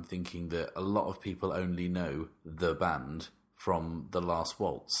 and I'm thinking that a lot of people only know the band from The Last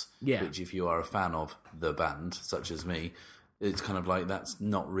Waltz, which if you are a fan of the band, such as me, it's kind of like that's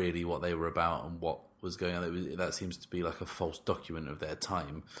not really what they were about and what was going on. That seems to be like a false document of their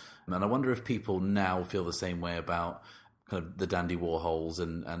time. And I wonder if people now feel the same way about kind of the Dandy Warhols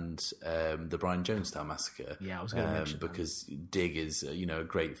and the Brian Jonestown Massacre. Yeah, I was going to mention because Dig is a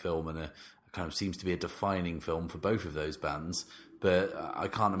great film and a kind of seems to be a defining film for both of those bands. But I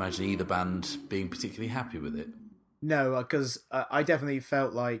can't imagine either band being particularly happy with it. No, because I definitely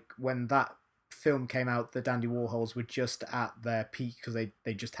felt like when that film came out, the Dandy Warhols were just at their peak, because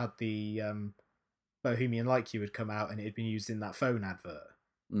they just had the Bohemian Like You had come out and it had been used in that phone advert.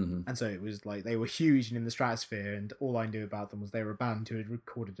 And so it was like they were huge and in the stratosphere, and all I knew about them was they were a band who had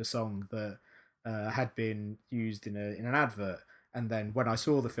recorded a song that had been used in an advert. And then when I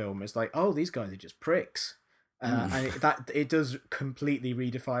saw the film, it's like, oh, these guys are just pricks. And it does completely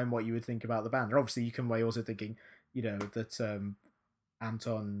redefine what you would think about the band. And obviously you come away also thinking, that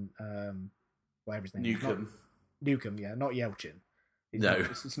Anton, whatever his name is. Newcomb, yeah, not Yelchin.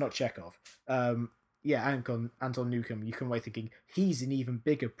 It's not Chekhov. Anton Newcomb, you come away thinking he's an even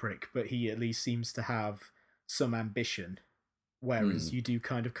bigger prick, but he at least seems to have some ambition. Whereas you do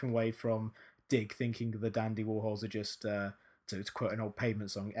kind of come away from Dig thinking the Dandy Warhols are just, to quote an old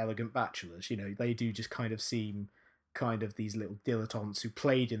Pavement song, elegant bachelors. They do just kind of seem kind of these little dilettantes who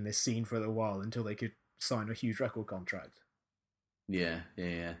played in this scene for a little while until they could sign a huge record contract. Yeah.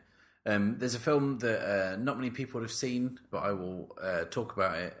 There's a film that not many people would have seen, but I will talk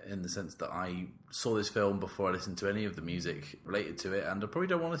about it in the sense that I saw this film before I listened to any of the music related to it, and I probably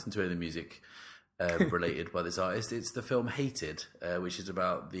don't want to listen to any of the music related by this artist. It's the film Hated, which is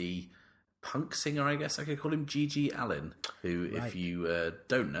about the punk singer, I guess I could call him, Gigi Allen, who, if you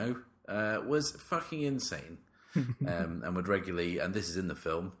don't know, was fucking insane. And would regularly, and this is in the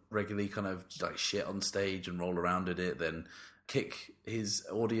film, regularly kind of like shit on stage and roll around in it, then kick his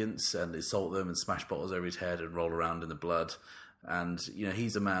audience and assault them and smash bottles over his head and roll around in the blood. And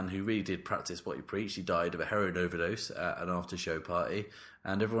he's a man who really did practice what he preached. He died of a heroin overdose at an after show party,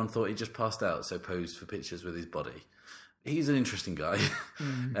 and everyone thought he just passed out, so posed for pictures with his body. He's an interesting guy.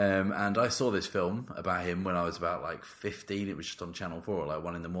 And I saw this film about him when I was about like 15. It was just on Channel 4 at like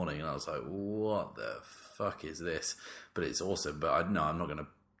 1 a.m, and I was like, what the fuck is this? But it's awesome. But I'm not going to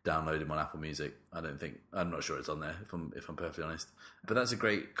download him on Apple Music. I'm not sure it's on there, if I'm perfectly honest. But that's a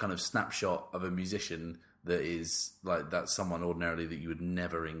great kind of snapshot of a musician that is like, that's someone ordinarily that you would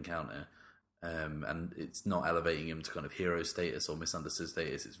never encounter. And it's not elevating him to kind of hero status or misunderstood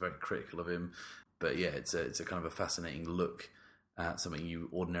status. It's very critical of him. But yeah, it's a kind of a fascinating look at something you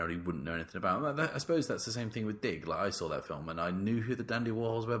ordinarily wouldn't know anything about. I suppose that's the same thing with Dig. Like, I saw that film and I knew who the Dandy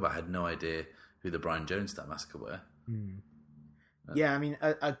Warhols were, but I had no idea who the Brian Jonestown Massacre were. Yeah, I mean,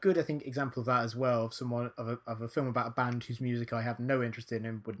 a good, I think, example of that as well, of a film about a band whose music I have no interest in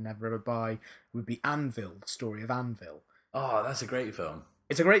and would never ever buy, would be Anvil, the story of Anvil. Oh, that's a great film.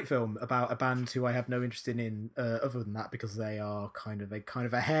 It's a great film about a band who I have no interest in other than that, because they are kind of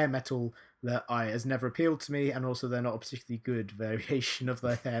a hair metal that has never appealed to me, and also they're not a particularly good variation of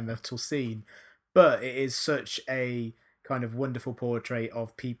the hair metal scene. But it is such a kind of wonderful portrait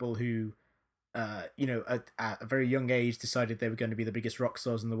of people who, at a very young age decided they were going to be the biggest rock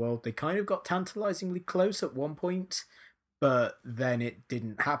stars in the world. They kind of got tantalizingly close at one point, but then it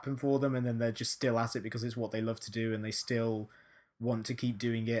didn't happen for them, and then they're just still at it because it's what they love to do, and they still want to keep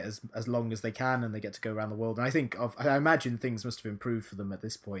doing it as long as they can, and they get to go around the world. And I imagine things must have improved for them at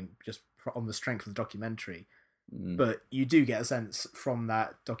this point, just on the strength of the documentary. But you do get a sense from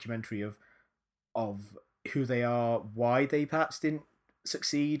that documentary of who they are, why they perhaps didn't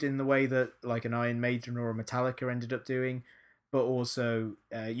succeed in the way that like an Iron Maiden or a Metallica ended up doing, but also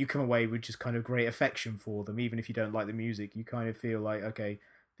you come away with just kind of great affection for them. Even if you don't like the music, you kind of feel like, okay,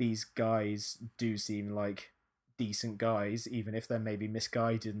 these guys do seem like decent guys, even if they're maybe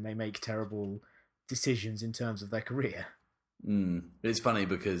misguided and they make terrible decisions in terms of their career. It's funny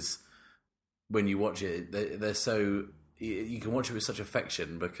because when you watch it, they're so, you can watch it with such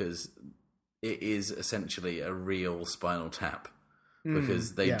affection because it is essentially a real Spinal Tap,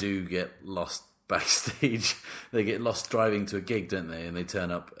 because they do get lost backstage. They get lost driving to a gig, don't they? And they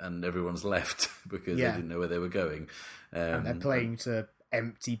turn up and everyone's left because they didn't know where they were going. And they're playing to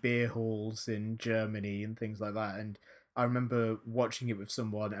empty beer halls in Germany and things like that. And I remember watching it with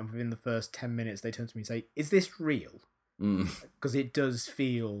someone, and within the first 10 minutes, they turned to me and say, "Is this real?" Because it does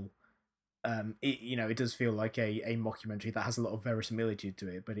feel, it does feel like a mockumentary that has a lot of verisimilitude to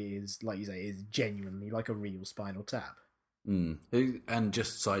it, but it is, like you say, it is genuinely like a real Spinal Tap. And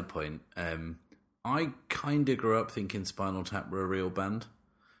just side point, I kind of grew up thinking Spinal Tap were a real band.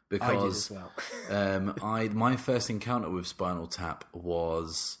 Because I did as well. My first encounter with Spinal Tap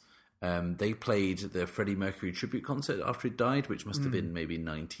was they played the Freddie Mercury tribute concert after he died, which must have been maybe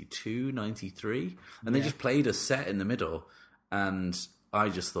 92, 93. And they just played a set in the middle. And I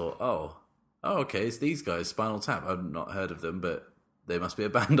just thought, oh, okay, it's these guys, Spinal Tap. I've not heard of them, but they must be a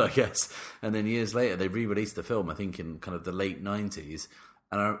band, I guess. And then years later, they re-released the film, I think in kind of the late 90s.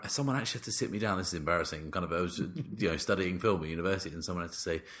 And someone actually had to sit me down. This is embarrassing. Kind of, I was, studying film at university, and someone had to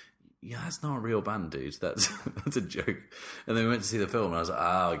say, "Yeah, that's not a real band, dude. That's a joke." And then we went to see the film, and I was like,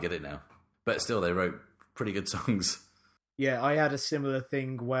 I get it now. But still, they wrote pretty good songs. Yeah, I had a similar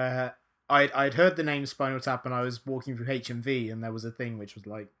thing where I'd heard the name Spinal Tap, and I was walking through HMV, and there was a thing which was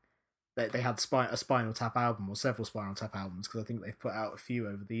like they had a Spinal Tap album or several Spinal Tap albums, because I think they've put out a few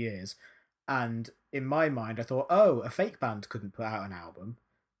over the years. And in my mind, I thought, a fake band couldn't put out an album.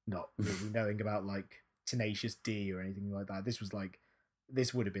 Not really knowing about like Tenacious D or anything like that.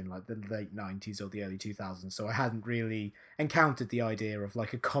 This would have been like the late 90s or the early 2000s. So I hadn't really encountered the idea of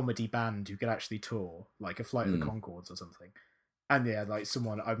like a comedy band who could actually tour, like a Flight of the Conchords or something. And yeah, like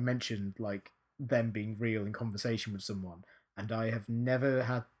someone I've mentioned like them being real in conversation with someone, and I have never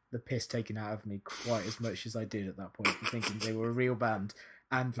had the piss taken out of me quite as much as I did at that point for thinking they were a real band,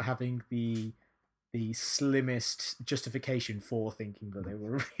 and for having the slimmest justification for thinking that they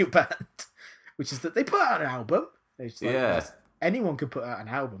were a real band, which is that they put out an album. Anyone could put out an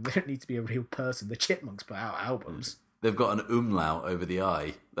album. They don't need to be a real person. The Chipmunks put out albums. They've got an umlaut over the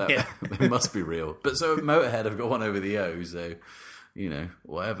I. They must be real. But so Motorhead have got one over the O, so,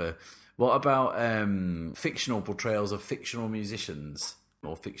 whatever. What about fictional portrayals of fictional musicians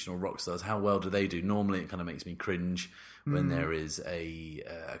or fictional rock stars? How well do they do? Normally it kind of makes me cringe when there is a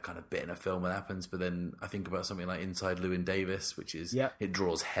kind of bit in a film that happens, but then I think about something like Inside Llewyn Davis, which is, it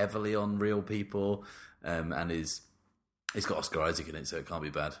draws heavily on real people, and it's got Oscar Isaac in it, so it can't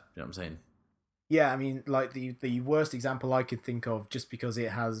be bad. You know what I'm saying? Yeah, I mean, like the worst example I could think of, just because it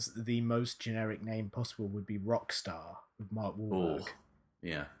has the most generic name possible, would be Rockstar with Mark Wahlberg.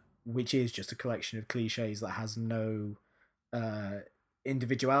 Yeah. Which is just a collection of cliches that has no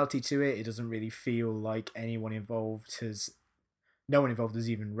individuality to it. It doesn't really feel like no one involved has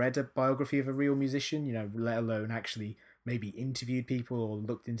even read a biography of a real musician, let alone actually maybe interviewed people or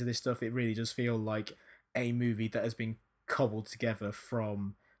looked into this stuff. It really does feel like a movie that has been cobbled together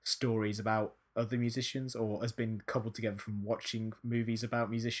from stories about other musicians, or has been cobbled together from watching movies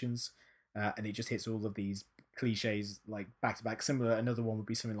about musicians, and it just hits all of these cliches like back to back. Another one would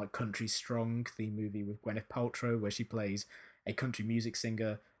be something like Country Strong, the movie with Gwyneth Paltrow, where she plays a country music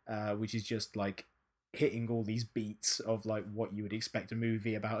singer, which is just like hitting all these beats of like what you would expect a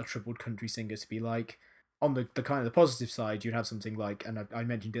movie about a troubled country singer to be like. On the kind of the positive side, you'd have something like, and I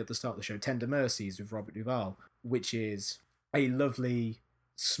mentioned it at the start of the show, Tender Mercies with Robert Duvall, which is a lovely,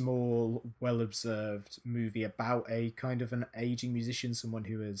 small, well-observed movie about a kind of an aging musician, someone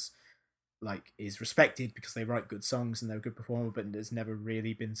who is respected because they write good songs and they're a good performer, but has never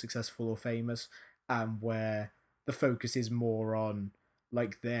really been successful or famous, and where the focus is more on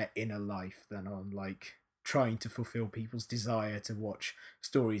like their inner life than on like trying to fulfill people's desire to watch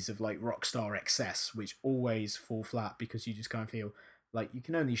stories of like rock star excess, which always fall flat because you just kind of feel like you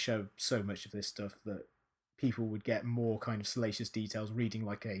can only show so much of this stuff that people would get more kind of salacious details reading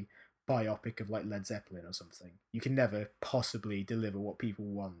like a biopic of like Led Zeppelin or something. You can never possibly deliver what people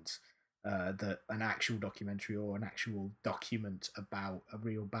want that an actual documentary or an actual document about a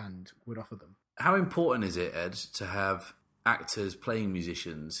real band would offer them. How important is it, Ed, to have actors playing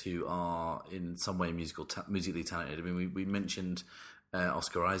musicians who are in some way musically talented. I mean, we mentioned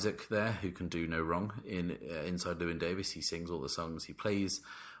Oscar Isaac there, who can do no wrong in Inside Llewyn Davis. He sings all the songs, he plays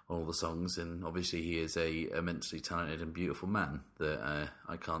all the songs, and obviously he is a immensely talented and beautiful man that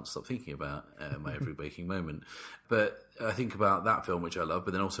I can't stop thinking about my every waking moment. But I think about that film, which I love,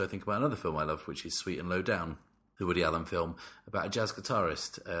 but then also I think about another film I love, which is Sweet and Low Down, the Woody Allen film about a jazz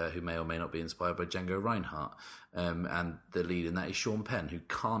guitarist who may or may not be inspired by Django Reinhardt. And the lead in that is Sean Penn, who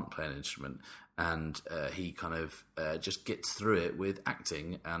can't play an instrument. And he kind of just gets through it with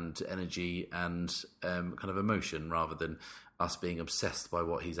acting and energy and kind of emotion, rather than us being obsessed by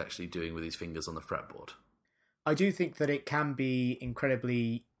what he's actually doing with his fingers on the fretboard. I do think that it can be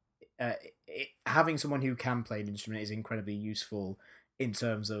incredibly... having someone who can play an instrument is incredibly useful in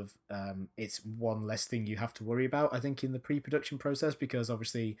terms of it's one less thing you have to worry about, I think, in the pre-production process, because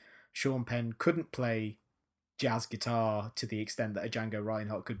obviously Sean Penn couldn't play jazz guitar to the extent that a Django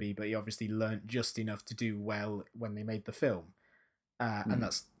Reinhardt could be, but he obviously learnt just enough to do well when they made the film. And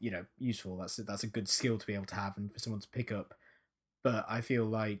that's, useful. That's a good skill to be able to have and for someone to pick up. But I feel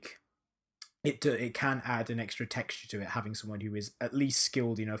like it can add an extra texture to it, having someone who is at least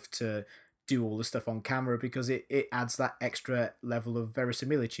skilled enough to do all the stuff on camera, because it adds that extra level of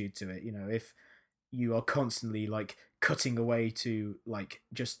verisimilitude to it. If you are constantly like cutting away to like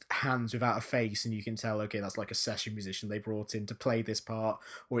just hands without a face, and you can tell, okay, that's like a session musician they brought in to play this part,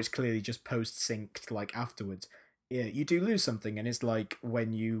 or it's clearly just post-synced like afterwards, you do lose something. And it's like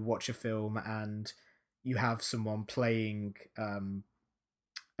when you watch a film and you have someone playing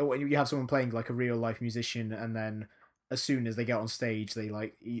when you have someone playing like a real life musician, and then as soon as they get on stage, they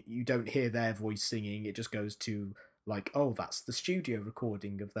like you don't hear their voice singing. It just goes to like, oh, that's the studio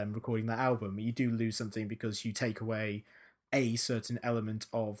recording of them recording that album. You do lose something because you take away a certain element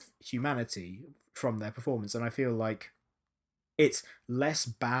of humanity from their performance. And I feel like it's less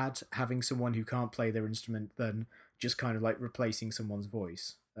bad having someone who can't play their instrument than just kind of like replacing someone's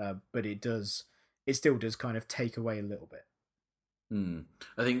voice. But it still does kind of take away a little bit.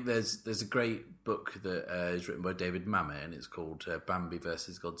 I think there's a great book that is written by David Mamet, and it's called Bambi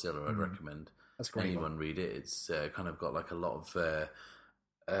versus Godzilla. I'd recommend anyone read it. It's kind of got like a lot of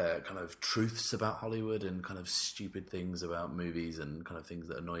kind of truths about Hollywood and kind of stupid things about movies and kind of things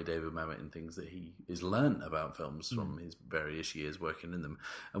that annoy David Mamet and things that he has learned about films from his various years working in them.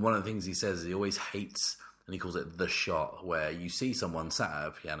 And one of the things he says is he always hates, and he calls it the shot, where you see someone sat at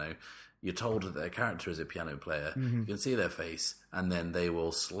a piano, you're told that their character is a piano player, you can see their face, and then they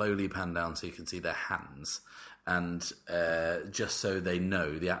will slowly pan down so you can see their hands. And just so they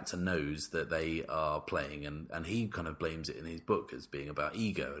know, the actor knows that they are playing. And he kind of blames it in his book as being about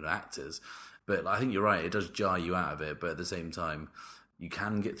ego and actors. But I think you're right, it does jar you out of it, but at the same time, you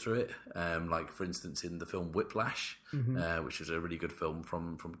can get through it. Like, for instance, in the film Whiplash, which was a really good film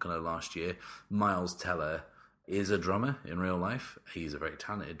from kind of last year, Miles Teller is a drummer in real life. He's a very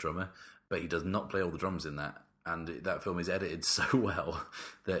talented drummer, but he does not play all the drums in that. And that film is edited so well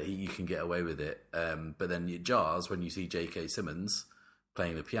that you can get away with it. But then it jars when you see J.K. Simmons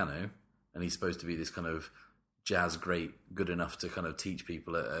playing the piano, and he's supposed to be this kind of jazz great, good enough to kind of teach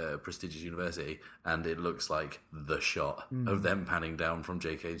people at a prestigious university, and it looks like the shot of them panning down from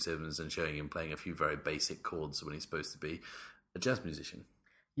J.K. Simmons and showing him playing a few very basic chords when he's supposed to be a jazz musician.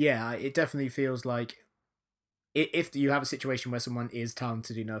 Yeah, it definitely feels like if you have a situation where someone is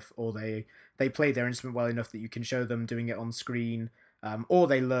talented enough, or they play their instrument well enough that you can show them doing it on screen, or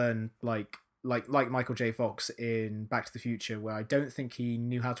they learn like Michael J. Fox in Back to the Future, where I don't think he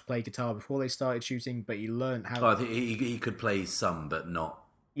knew how to play guitar before they started shooting, but he learned how. I think he could play some, but not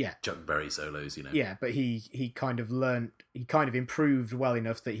Chuck Berry solos, Yeah, but he kind of learned, he kind of improved well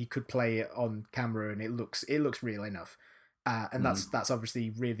enough that he could play it on camera, and it looks real enough, and that's obviously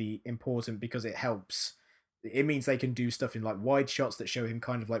really important because it helps. It means they can do stuff in like wide shots that show him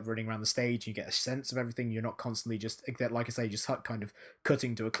kind of like running around the stage. You get a sense of everything. You're not constantly just, like I say, just kind of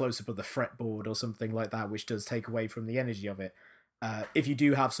cutting to a close-up of the fretboard or something like that, which does take away from the energy of it. If you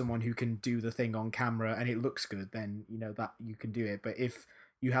do have someone who can do the thing on camera and it looks good, then that you can do it. But if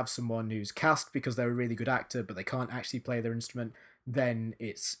you have someone who's cast because they're a really good actor but they can't actually play their instrument, then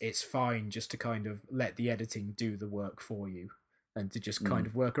it's fine just to kind of let the editing do the work for you. And to just kind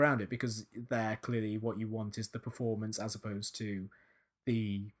of work around it, because there clearly what you want is the performance as opposed to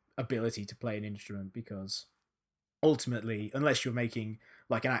the ability to play an instrument. Because ultimately, unless you're making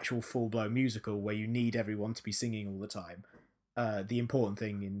like an actual full-blown musical where you need everyone to be singing all the time, the important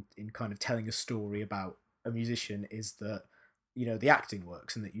thing in kind of telling a story about a musician is that the acting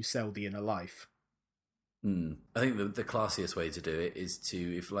works and that you sell the inner life. I think the classiest way to do it is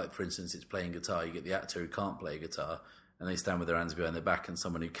to, if like for instance it's playing guitar, you get the actor who can't play guitar, and they stand with their hands behind their back, and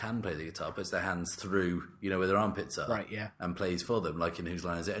someone who can play the guitar puts their hands through, where their armpits are, right? Yeah, and plays for them, like in Whose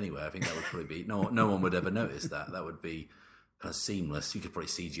Line Is It Anyway? I think that would probably be no one would ever notice that. That would be kind of seamless. You could probably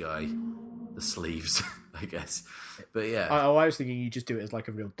CGI the sleeves, I guess. But yeah, I was thinking you just do it as like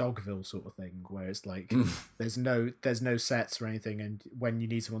a real Dogville sort of thing, where it's like there's no sets or anything, and when you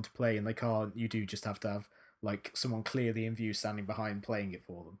need someone to play and they can't, you do just have to have like someone clearly in view standing behind playing it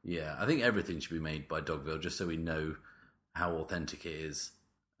for them. Yeah, I think everything should be made by Dogville, just so we know how authentic it is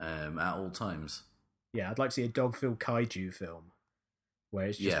at all times. Yeah, I'd like to see a Dogville kaiju film where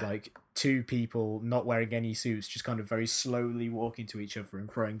it's just like two people not wearing any suits, just kind of very slowly walking to each other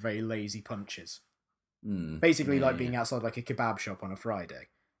and throwing very lazy punches. Basically like being outside like a kebab shop on a Friday.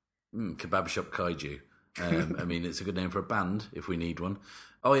 Kebab shop kaiju. I mean, it's a good name for a band if we need one.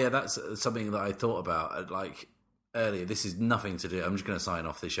 Oh yeah, that's something that I thought about like earlier. This is nothing to do. I'm just going to sign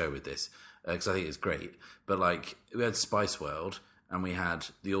off the show with this because I think it's great. But like we had Spice World and we had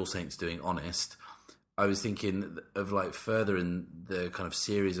the All Saints doing Honest. I was thinking of like further in the kind of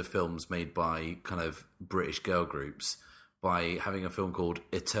series of films made by kind of British girl groups by having a film called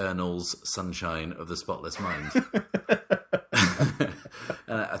Eternals Sunshine of the Spotless Mind.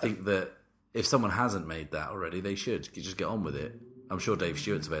 And I think that if someone hasn't made that already, they should just get on with it. I'm sure Dave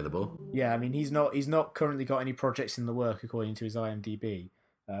Stewart's available. Yeah, I mean, he's not currently got any projects in the work according to his IMDb.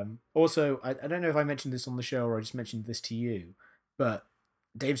 Also, I don't know if I mentioned this on the show or I just mentioned this to you, but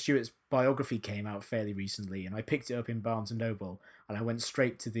Dave Stewart's biography came out fairly recently, and I picked it up in Barnes and Noble, and I went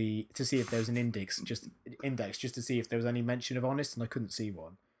straight to see if there was an index just to see if there was any mention of Honest, and I couldn't see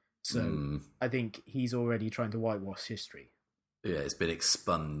one. So I think he's already trying to whitewash history. Yeah, it's been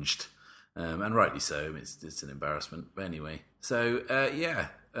expunged. And rightly so. It's an embarrassment. But anyway, so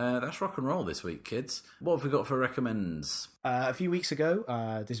that's rock and roll this week, kids. What have we got for recommends? A few weeks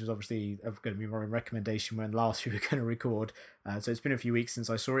ago, this was obviously going to be more in recommendation when last we were going to record. So it's been a few weeks since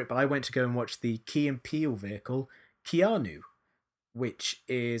I saw it, but I went to go and watch the Key and Peele vehicle, Keanu, which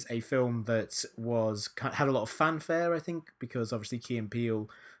is a film that had a lot of fanfare, I think, because obviously Key and Peele,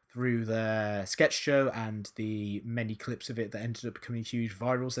 through their sketch show and the many clips of it that ended up becoming huge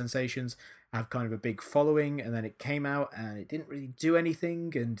viral sensations, have kind of a big following, and then it came out and it didn't really do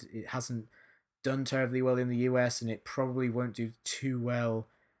anything, and it hasn't done terribly well in the US, and it probably won't do too well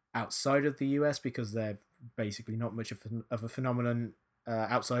outside of the US because they're basically not much of a phenomenon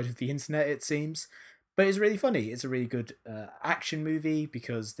outside of the internet, it seems. But it's really funny. It's a really good action movie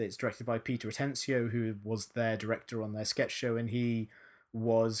because it's directed by Peter Atencio, who was their director on their sketch show, and he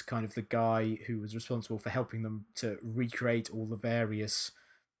was kind of the guy who was responsible for helping them to recreate all the various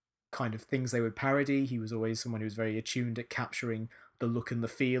kind of things they would parody. He was always someone who was very attuned at capturing the look and the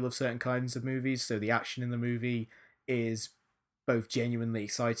feel of certain kinds of movies. So the action in the movie is both genuinely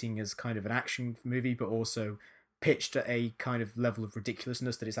exciting as kind of an action movie, but also pitched at a kind of level of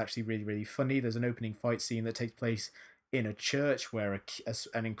ridiculousness that it's actually really, really funny. There's an opening fight scene that takes place in a church where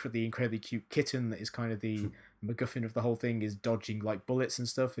the incredibly cute kitten that is kind of the MacGuffin of the whole thing is dodging like bullets and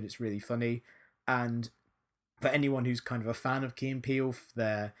stuff, and it's really funny. And for anyone who's kind of a fan of Key and Peele,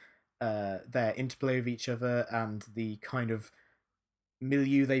 their interplay of each other and the kind of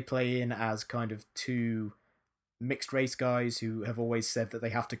milieu they play in as kind of two mixed race guys who have always said that they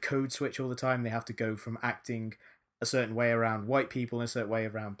have to code switch all the time. They have to go from acting a certain way around white people and a certain way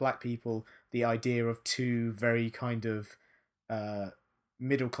around black people. The idea of two very kind of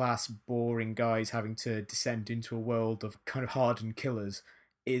middle class, boring guys having to descend into a world of kind of hardened killers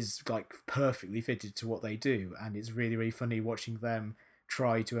is like perfectly fitted to what they do, and it's really, really funny watching them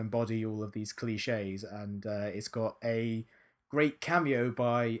try to embody all of these cliches. And it's got a great cameo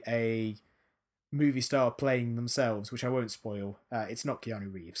by a movie star playing themselves, which I won't spoil. It's not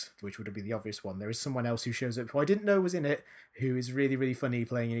Keanu Reeves, which would be the obvious one. There is someone else who shows up who I didn't know was in it, who is really, really funny,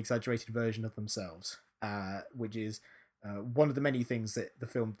 playing an exaggerated version of themselves, which is one of the many things that the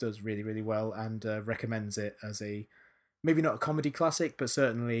film does really, really well, and recommends it as a, maybe not a comedy classic, but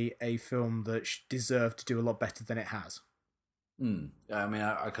certainly a film that deserved to do a lot better than it has. I mean,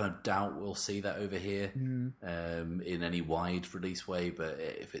 I kind of doubt we'll see that over here in any wide release way, but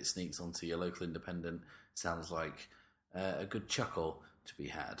if it sneaks onto your local independent, sounds like a good chuckle to be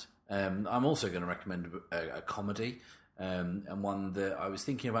had. I'm also going to recommend a comedy, and one that I was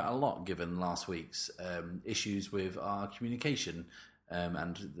thinking about a lot given last week's issues with our communication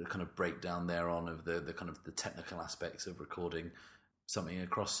and the kind of breakdown thereon of the kind of the technical aspects of recording something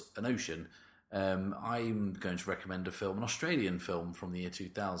across an ocean. I'm going to recommend a film, an Australian film from the year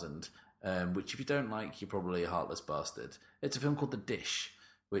 2000, which if you don't like, you're probably a heartless bastard. It's a film called The Dish,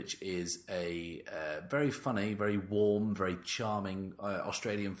 which is a very funny, very warm, very charming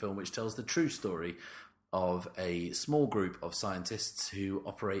Australian film which tells the true story of a small group of scientists who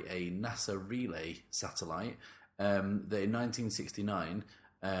operate a NASA relay satellite that in 1969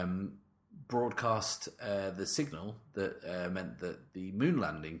 broadcast the signal that meant that the moon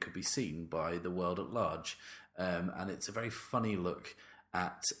landing could be seen by the world at large. And it's a very funny look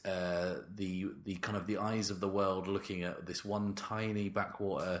at the kind of the eyes of the world looking at this one tiny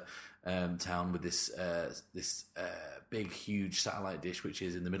backwater town with this big, huge satellite dish, which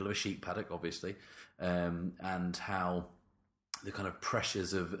is in the middle of a sheep paddock, obviously, and how the kind of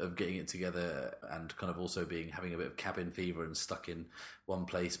pressures of getting it together and kind of also having a bit of cabin fever and stuck in one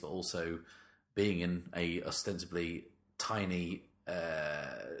place, but also being in a ostensibly tiny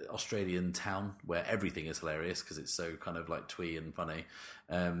Australian town where everything is hilarious because it's so kind of like twee and funny.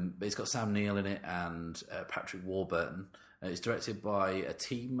 But it's got Sam Neill in it and Patrick Warburton. It's directed by a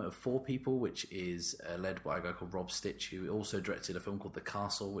team of 4 people, which is led by a guy called Rob Stitch, who also directed a film called The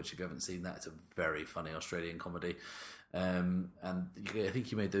Castle, which if you haven't seen that, it's a very funny Australian comedy. And I think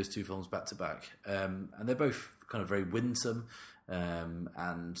he made those 2 films back to back. And they're both kind of very winsome and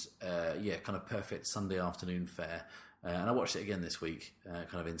kind of perfect Sunday afternoon fare. And I watched it again this week, kind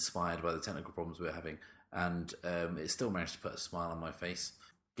of inspired by the technical problems we were having. And it still managed to put a smile on my face,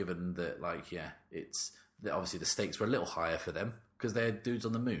 given that, it's obviously the stakes were a little higher for them because they're dudes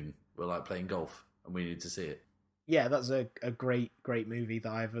on the moon were like playing golf and we needed to see it. Yeah, that's a great movie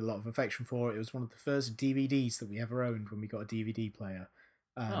that I have a lot of affection for. It was one of the first DVDs that we ever owned when we got a DVD player.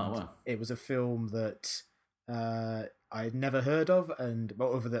 And wow. It was a film that I had never heard of, and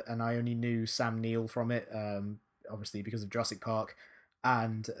I only knew Sam Neill from it, obviously because of Jurassic Park.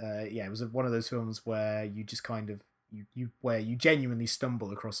 And it was one of those films where you just kind of where you genuinely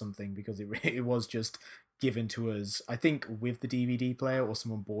stumble across something because it was just given to us, I think, with the DVD player, or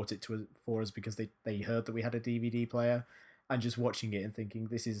someone bought it for us because they heard that we had a DVD player, and just watching it and thinking,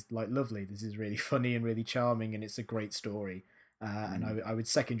 this is like lovely, this is really funny and really charming, and it's a great story. And I would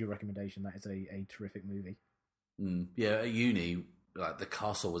second your recommendation. That is a terrific movie. Yeah, at uni, like The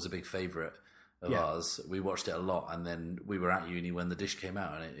Castle was a big favourite of ours. We watched it a lot, and then we were at uni when The Dish came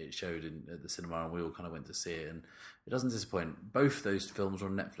out, and it showed at the cinema, and we all kind of went to see it, and it doesn't disappoint. Both those films are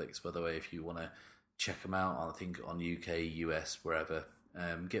on Netflix, by the way, if you want to check them out. I think on UK, US, wherever.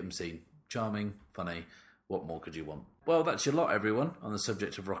 Get them seen. Charming, funny. What more could you want? Well, that's your lot, everyone, on the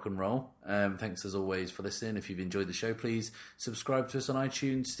subject of rock and roll. Thanks as always for listening. If you've enjoyed the show, please subscribe to us on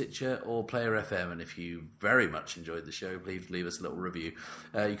iTunes, Stitcher, or Player FM. And if you very much enjoyed the show, please leave us a little review.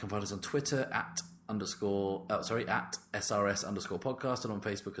 You can find us on Twitter at SRS_podcast, and on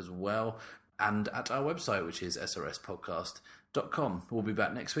Facebook as well, and at our website, which is srspodcast.com. We'll be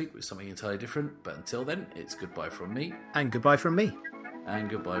back next week with something entirely different, but until then, it's goodbye from me. And goodbye from me. And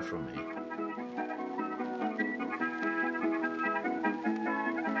goodbye from me.